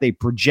effect. They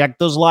project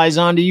those lies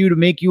onto you to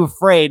make you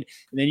afraid.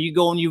 And then you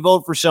go and you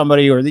vote for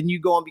somebody, or then you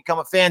go and become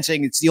a fan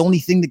saying it's the only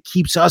thing that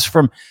keeps us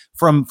from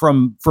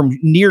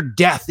near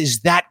death is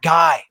that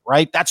guy,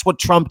 right? That's what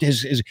Trump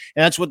is. And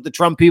that's what the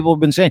Trump people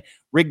have been saying.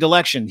 Rigged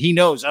election. He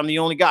knows I'm the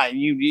only guy.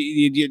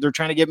 And they're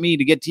trying to get me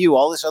to get to you.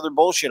 All this other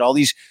bullshit, all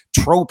these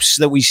tropes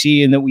that we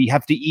see and that we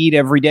have to eat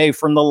every day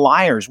from the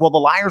liars. Well, the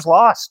liars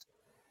lost.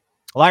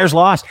 Liars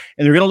lost,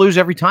 and they're going to lose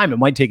every time. It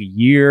might take a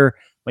year,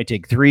 might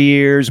take 3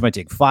 years, might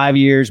take 5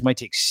 years, might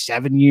take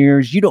 7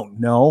 years. You don't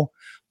know.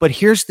 But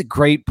here's the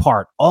great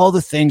part. All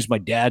the things my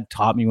dad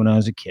taught me when I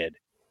was a kid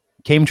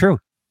came true.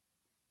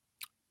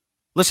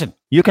 Listen,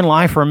 you can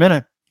lie for a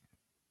minute,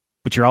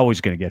 but you're always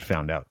going to get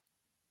found out.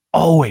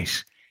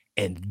 Always.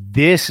 And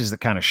this is the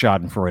kind of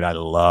schadenfreude I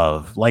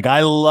love. Like,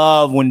 I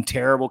love when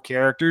terrible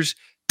characters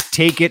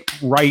take it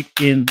right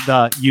in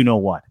the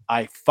you-know-what.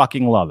 I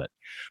fucking love it.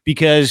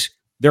 Because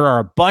there are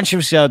a bunch of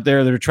us out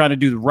there that are trying to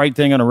do the right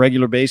thing on a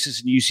regular basis,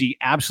 and you see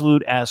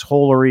absolute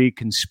assholery,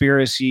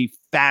 conspiracy,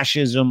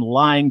 fascism,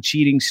 lying,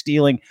 cheating,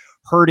 stealing,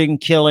 hurting,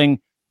 killing,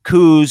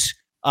 coups,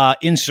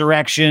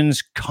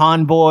 insurrections,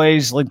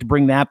 convoys. I'd like to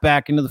bring that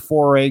back into the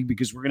foray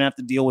because we're going to have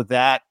to deal with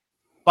that.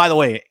 By the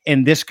way,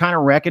 and this kind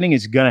of reckoning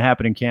is going to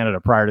happen in Canada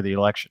prior to the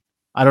election.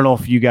 I don't know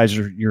if you guys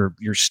you're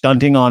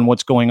stunting on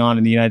what's going on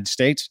in the United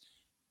States,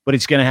 but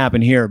it's going to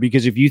happen here,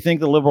 because if you think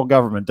the Liberal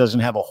government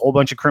doesn't have a whole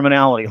bunch of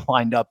criminality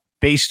lined up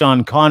based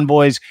on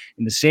convoys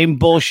and the same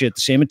bullshit,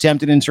 the same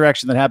attempted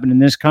insurrection that happened in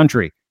this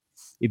country,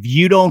 if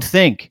you don't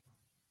think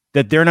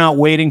that they're not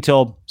waiting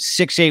till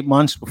 6-8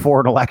 months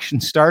before an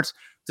election starts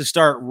to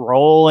start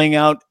rolling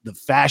out the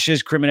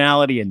fascist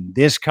criminality in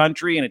this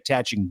country and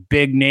attaching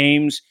big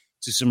names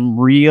to some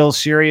real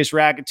serious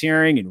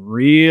racketeering and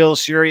real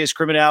serious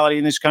criminality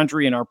in this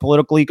country and our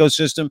political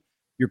ecosystem,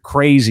 you're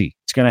crazy.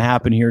 It's going to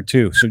happen here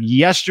too. So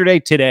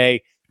yesterday,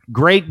 today,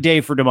 great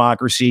day for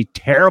democracy,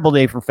 terrible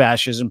day for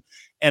fascism,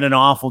 and an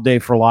awful day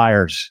for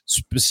liars,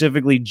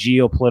 specifically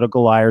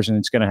geopolitical liars, and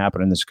it's going to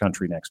happen in this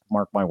country next.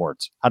 Mark my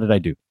words. How did I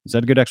do? Is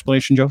that a good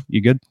explanation, Joe?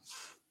 You good?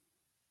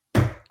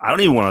 I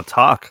don't even want to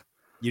talk.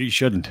 You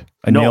shouldn't.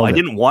 I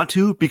didn't want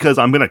to, because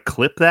I'm going to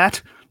clip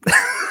that.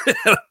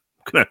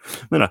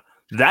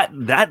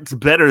 That's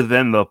better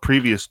than the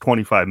previous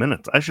 25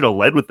 minutes. I should have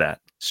led with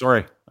that.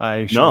 Sorry.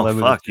 I No,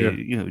 fuck.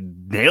 You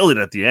nailed it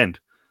at the end.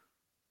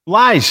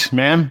 Lies,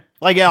 man.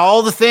 Like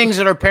all the things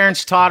that our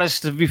parents taught us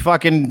to be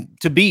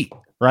to beat,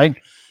 right?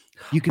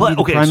 You can be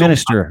the prime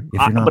minister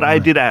if you're not. But I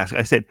did ask.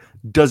 I said,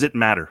 does it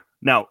matter?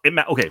 Now,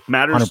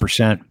 matters.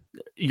 100%.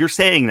 You're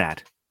saying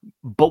that,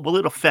 but will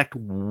it affect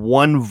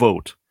one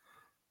vote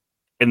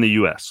in the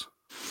U.S.?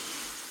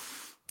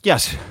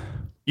 Yes.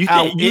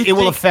 It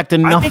will affect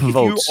enough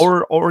votes. If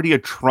you're already a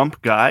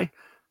Trump guy,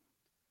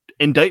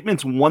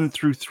 indictments 1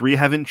 through 3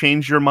 haven't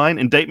changed your mind.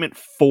 Indictment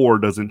 4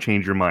 doesn't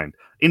change your mind.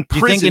 In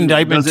prison, you think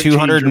indictment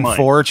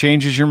 204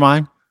 changes your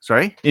mind?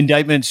 Sorry?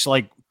 Indictments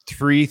like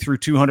 3 through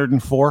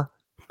 204?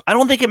 I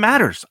don't think it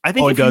matters. I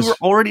think if you were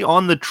already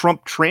on the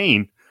Trump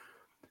train,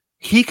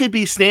 he could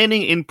be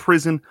standing in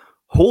prison,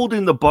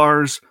 holding the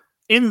bars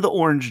in the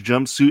orange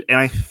jumpsuit. And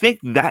I think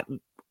that,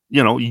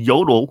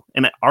 Yodel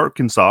in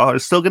Arkansas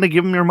is still going to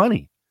give him your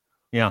money.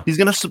 Yeah. He's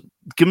going to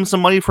give him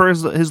some money for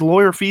his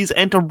lawyer fees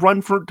and to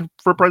run for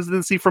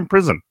presidency from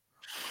prison.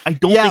 I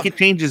don't think it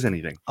changes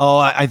anything. Oh,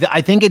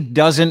 I think it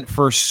doesn't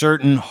for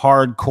certain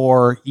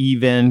hardcore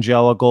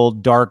evangelical,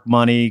 dark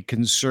money,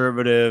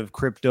 conservative,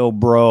 crypto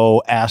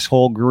bro,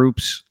 asshole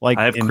groups. Like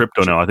I have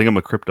crypto now. I think I'm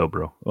a crypto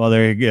bro. Well,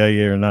 there you go.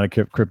 You're not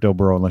a crypto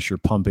bro unless you're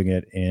pumping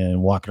it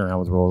and walking around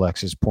with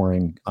Rolexes,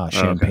 pouring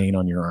champagne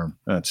on your arm.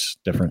 That's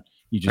different.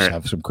 You just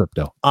have some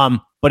crypto.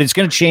 But it's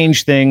going to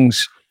change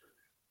things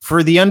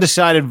for the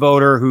undecided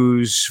voter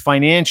whose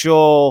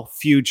financial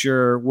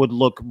future would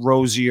look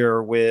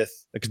rosier with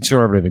a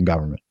conservative in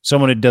government,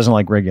 someone who doesn't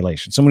like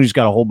regulation, someone who's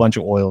got a whole bunch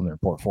of oil in their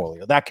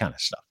portfolio, that kind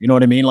of stuff. You know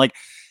what I mean? Like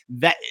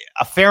that,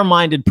 a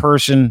fair-minded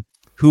person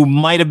who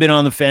might have been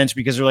on the fence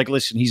because they're like,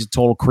 listen, he's a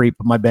total creep,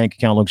 but my bank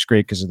account looks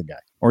great because of the guy,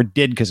 or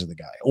did because of the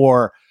guy,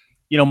 or,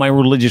 my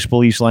religious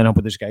beliefs line up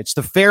with this guy. It's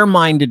the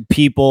fair-minded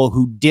people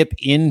who dip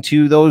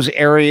into those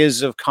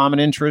areas of common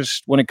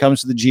interest when it comes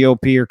to the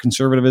GOP or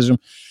conservatism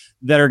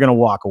that are going to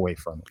walk away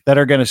from it, that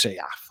are going to say,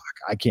 fuck,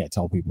 I can't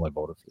tell people I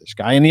voted for this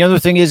guy. And the other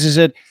thing is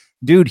that,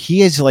 dude,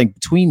 he is like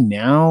between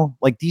now,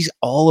 like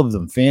all of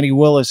them, Fani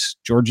Willis,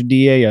 Georgia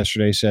DA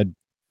yesterday said,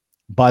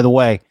 by the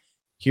way,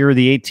 here are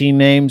the 18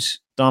 names,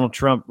 Donald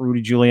Trump,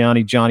 Rudy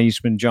Giuliani, John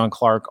Eastman, John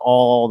Clark,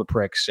 all the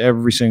pricks,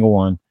 every single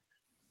one.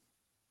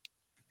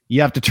 You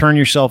have to turn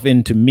yourself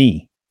into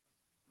me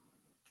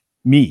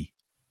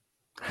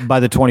by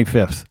the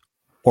 25th,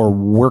 or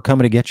we're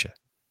coming to get you.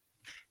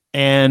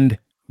 And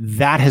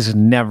that has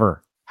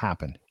never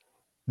happened.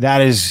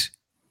 That is,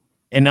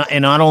 and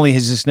not only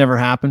has this never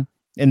happened,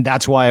 and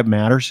that's why it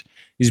matters,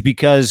 is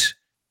because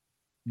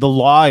the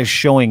law is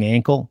showing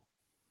ankle.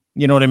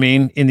 You know what I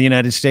mean? In the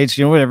United States,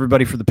 you know what?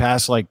 Everybody for the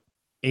past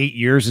 8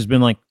 years has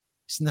been like,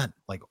 isn't that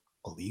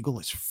illegal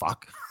as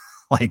fuck?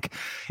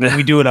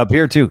 We do it up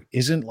here too.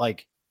 Isn't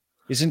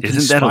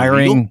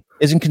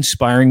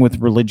conspiring with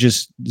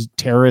religious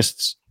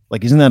terrorists?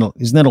 Isn't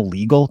that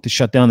illegal to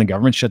shut down the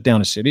government, shut down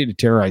a city, to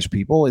terrorize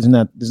people? Isn't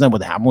that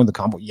what happened with the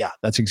convoy? Yeah,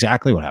 that's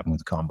exactly what happened with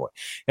the convoy.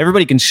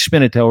 Everybody can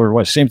spin it to however it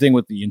was. Same thing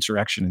with the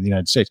insurrection in the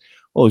United States.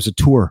 Oh, it was a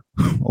tour.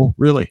 Oh,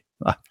 really?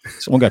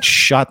 Someone got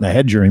shot in the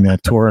head during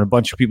that tour, and a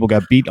bunch of people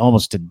got beat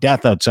almost to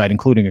death outside,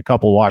 including a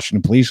couple of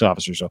Washington police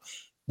officers. So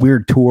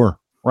weird tour,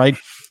 right?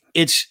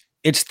 It's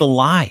the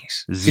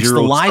lies. It's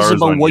the lies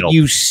about what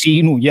you've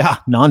seen. Yeah,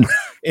 none.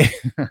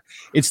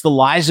 It's the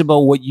lies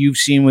about what you've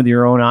seen with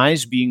your own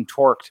eyes being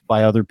torqued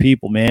by other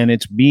people, man.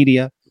 It's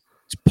media.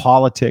 It's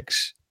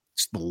politics.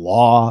 It's the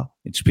law.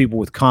 It's people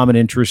with common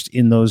interest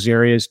in those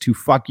areas to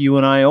fuck you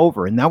and I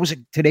over. And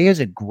today is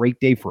a great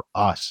day for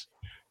us,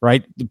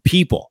 right? The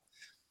people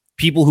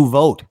who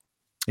vote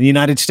in the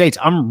United States.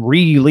 I'm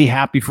really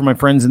happy for my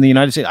friends in the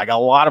United States. I got a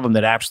lot of them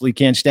that absolutely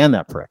can't stand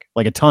that prick,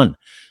 like a ton.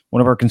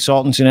 One of our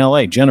consultants in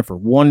LA, Jennifer,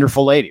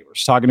 wonderful lady. I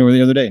was talking to her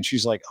the other day, and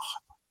she's like,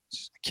 I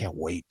can't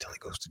wait till he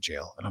goes to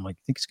jail. And I'm like,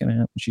 think it's going to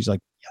happen? She's like,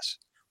 yes,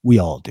 we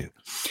all do.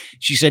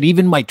 She said,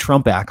 even my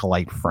Trump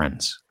acolyte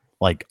friends,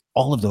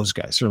 all of those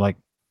guys are like,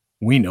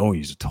 we know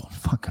he's a total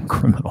fucking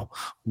criminal.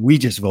 We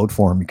just vote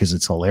for him because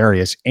it's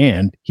hilarious,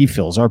 and he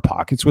fills our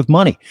pockets with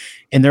money.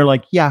 And they're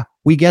like, yeah,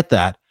 we get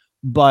that,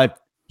 but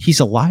he's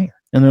a liar.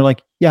 And they're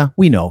like, yeah,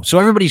 we know. So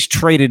everybody's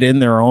traded in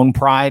their own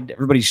pride.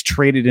 Everybody's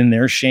traded in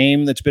their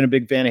shame that's been a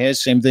big fan of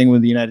his. Same thing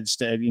with the United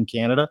States and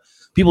Canada.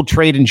 People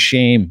trade in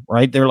shame,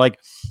 right? They're like,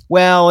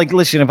 well,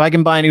 listen, if I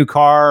can buy a new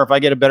car, if I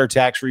get a better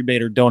tax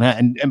rebate or don't have,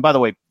 and by the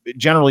way,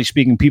 generally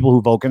speaking, people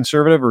who vote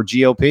conservative or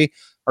GOP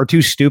are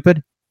too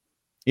stupid.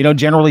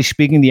 Generally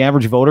speaking, the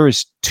average voter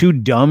is too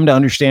dumb to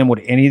understand what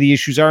any of the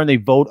issues are. And they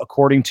vote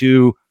according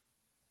to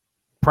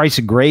price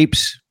of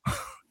grapes,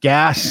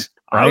 gas.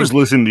 Right? I was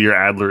listening to your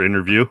Adler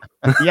interview.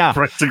 Yeah,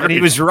 and he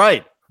was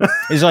right.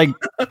 He's like,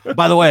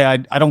 by the way,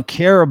 I don't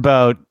care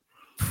about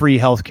free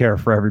healthcare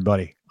for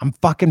everybody. I'm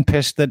fucking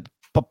pissed that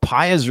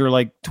papayas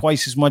are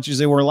twice as much as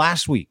they were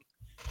last week.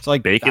 It's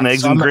like bacon,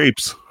 eggs, and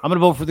grapes. I'm going to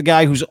vote for the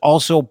guy who's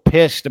also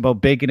pissed about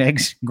bacon,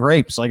 eggs, and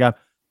grapes. I'm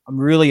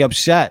really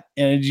upset.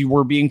 And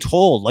we're being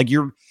told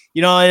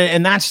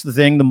and that's the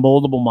thing. The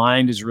moldable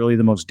mind is really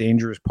the most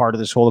dangerous part of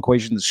this whole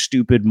equation, the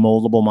stupid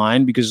moldable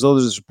mind, because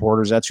those are the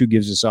supporters. That's who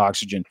gives us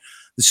oxygen.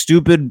 the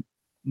stupid,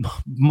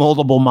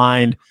 moldable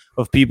mind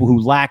of people who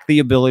lack the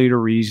ability to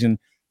reason,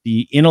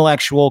 the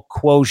intellectual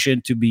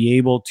quotient to be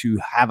able to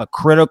have a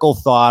critical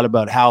thought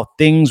about how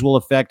things will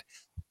affect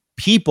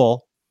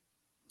people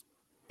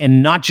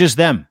and not just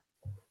them,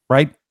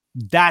 right?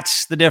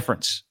 That's the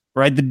difference,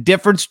 right? The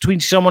difference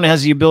between someone who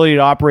has the ability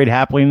to operate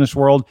happily in this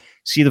world,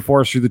 see the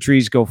forest through the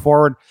trees, go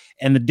forward,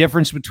 and the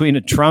difference between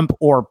a Trump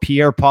or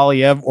Pierre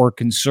Poilievre or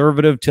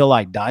conservative till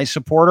I die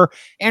supporter.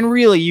 And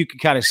really, you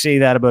could kind of say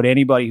that about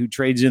anybody who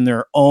trades in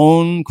their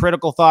own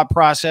critical thought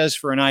process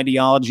for an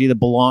ideology that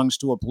belongs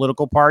to a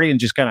political party and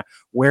just kind of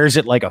wears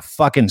it like a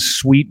fucking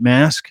sweet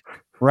mask,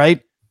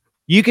 right?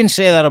 You can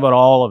say that about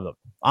all of them.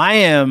 I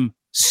am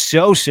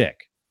so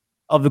sick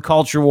of the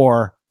culture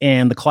war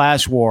and the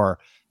class war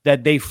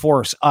that they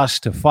force us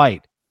to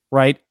fight,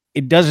 right?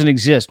 It doesn't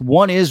exist.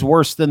 One is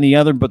worse than the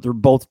other, but they're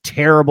both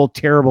terrible,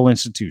 terrible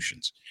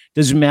institutions.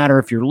 Doesn't matter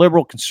if you're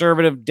liberal,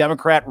 conservative,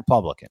 Democrat,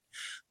 Republican.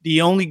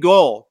 The only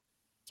goal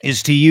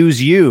is to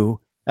use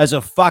you as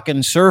a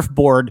fucking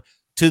surfboard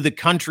to the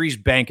country's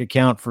bank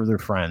account for their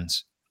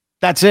friends.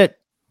 That's it.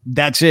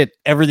 That's it.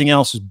 Everything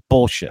else is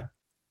bullshit.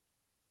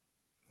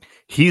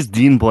 He's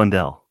Dean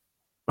Blundell.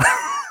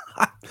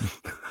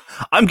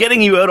 I'm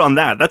getting you out on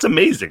that. That's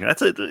amazing.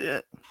 That's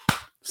a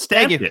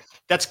stamp it.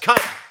 That's cut.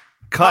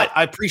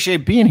 I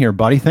appreciate being here,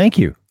 buddy. Thank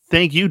you.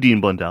 Thank you,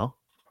 Dean Blundell.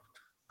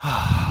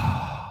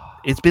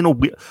 It's been a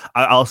weird.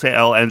 I'll say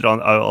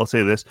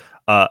this.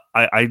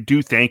 I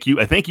do thank you.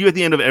 I thank you at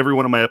the end of every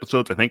one of my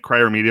episodes. I thank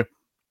Crier Media.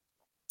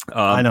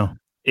 I know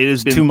it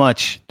has been too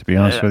much, to be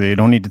honest with you. You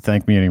don't need to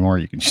thank me anymore.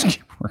 You can just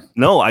keep working.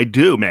 No, I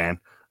do, man.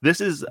 This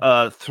is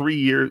 3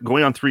 years,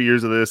 going on 3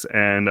 years of this,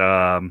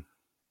 and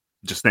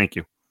just thank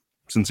you,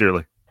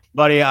 sincerely.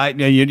 Buddy,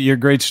 your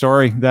great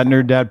story, that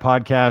Nerd Dad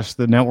podcast,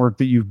 the network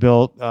that you've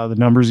built, the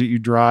numbers that you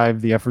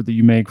drive, the effort that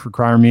you make for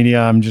Crier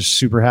Media. I'm just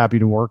super happy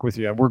to work with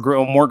you. We're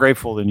more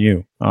grateful than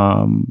you,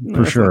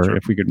 for sure.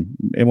 If we could,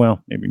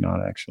 well, maybe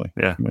not actually.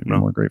 Yeah, you might be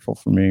more grateful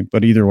for me.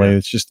 But either way,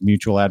 it's just a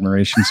mutual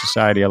admiration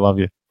society. I love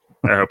you.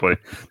 All right, buddy.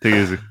 Take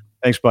it easy.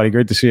 Thanks, buddy.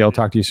 Great to see you. I'll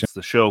talk to you soon. It's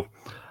the show.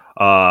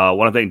 I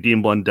want to thank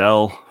Dean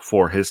Blundell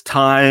for his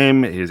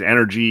time, his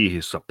energy,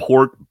 his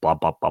support, blah,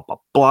 blah, blah, blah,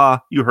 blah.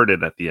 You heard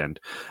it at the end.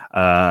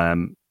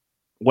 Want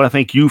to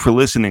thank you for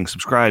listening,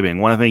 subscribing.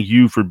 Want to thank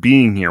you for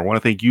being here. Want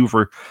to thank you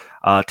for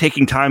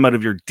taking time out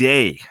of your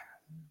day,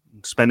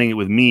 spending it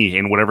with me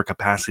in whatever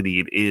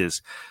capacity it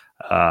is.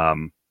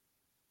 I'm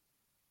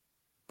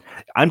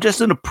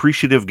just an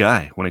appreciative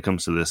guy when it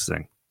comes to this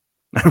thing.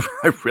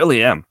 I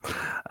really am.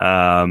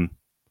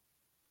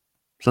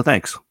 So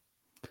thanks.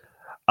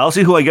 I'll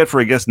see who I get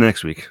for a guest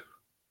next week.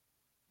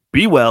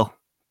 Be well,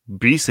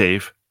 be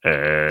safe,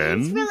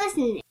 and... Thanks for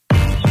listening.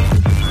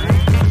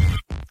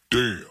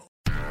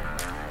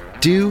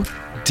 Do,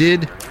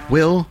 Did,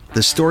 Will,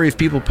 the Story of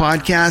People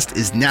podcast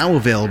is now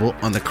available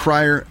on the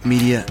Crier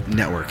Media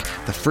Network.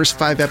 The first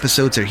 5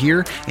 episodes are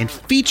here and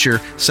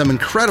feature some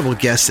incredible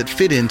guests that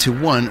fit into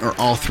one or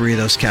all 3 of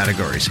those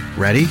categories.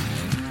 Ready?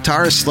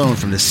 Tara Sloan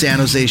from the San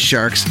Jose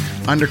Sharks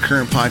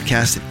Undercurrent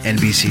podcast at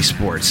NBC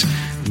Sports.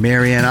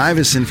 Marianne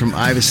Iveson from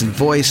Iveson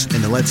Voice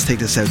and the Let's Take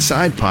This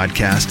Outside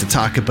podcast to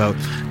talk about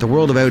the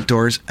world of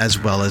outdoors as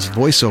well as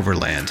voiceover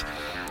land.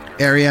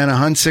 Ariana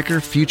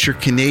Hunsicker, future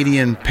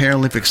Canadian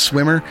Paralympic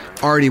swimmer,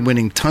 already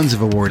winning tons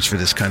of awards for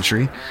this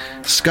country.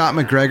 Scott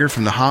McGregor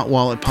from the Hot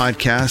Wallet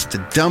podcast to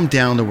dumb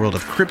down the world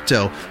of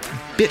crypto,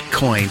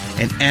 Bitcoin,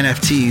 and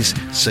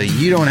NFTs so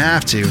you don't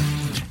have to.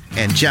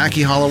 And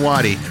Jackie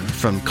Holowati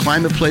from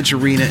Climate Pledge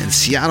Arena in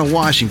Seattle,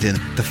 Washington,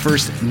 the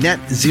first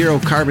net zero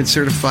carbon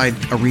certified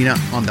arena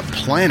on the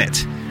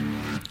planet.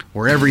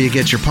 Wherever you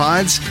get your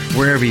pods,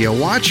 wherever you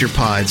watch your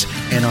pods,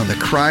 and on the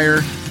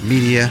Crier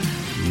Media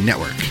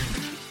Network.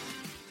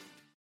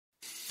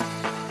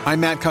 I'm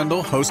Matt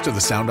Kundle, host of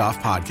the Sound Off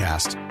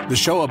Podcast, the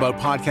show about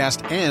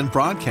podcast and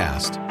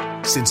broadcast.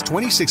 Since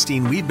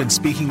 2016, we've been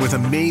speaking with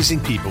amazing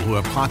people who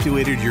have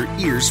populated your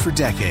ears for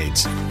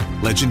decades.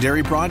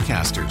 Legendary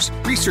broadcasters,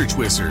 research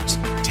wizards,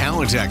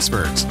 talent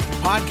experts,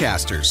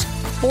 podcasters,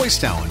 voice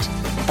talent.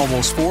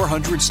 Almost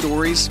 400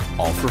 stories,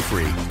 all for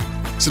free.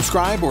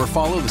 Subscribe or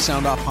follow the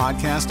Sound Off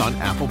Podcast on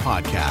Apple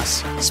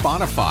Podcasts,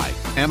 Spotify,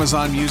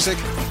 Amazon Music,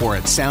 or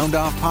at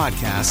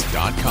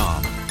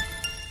soundoffpodcast.com.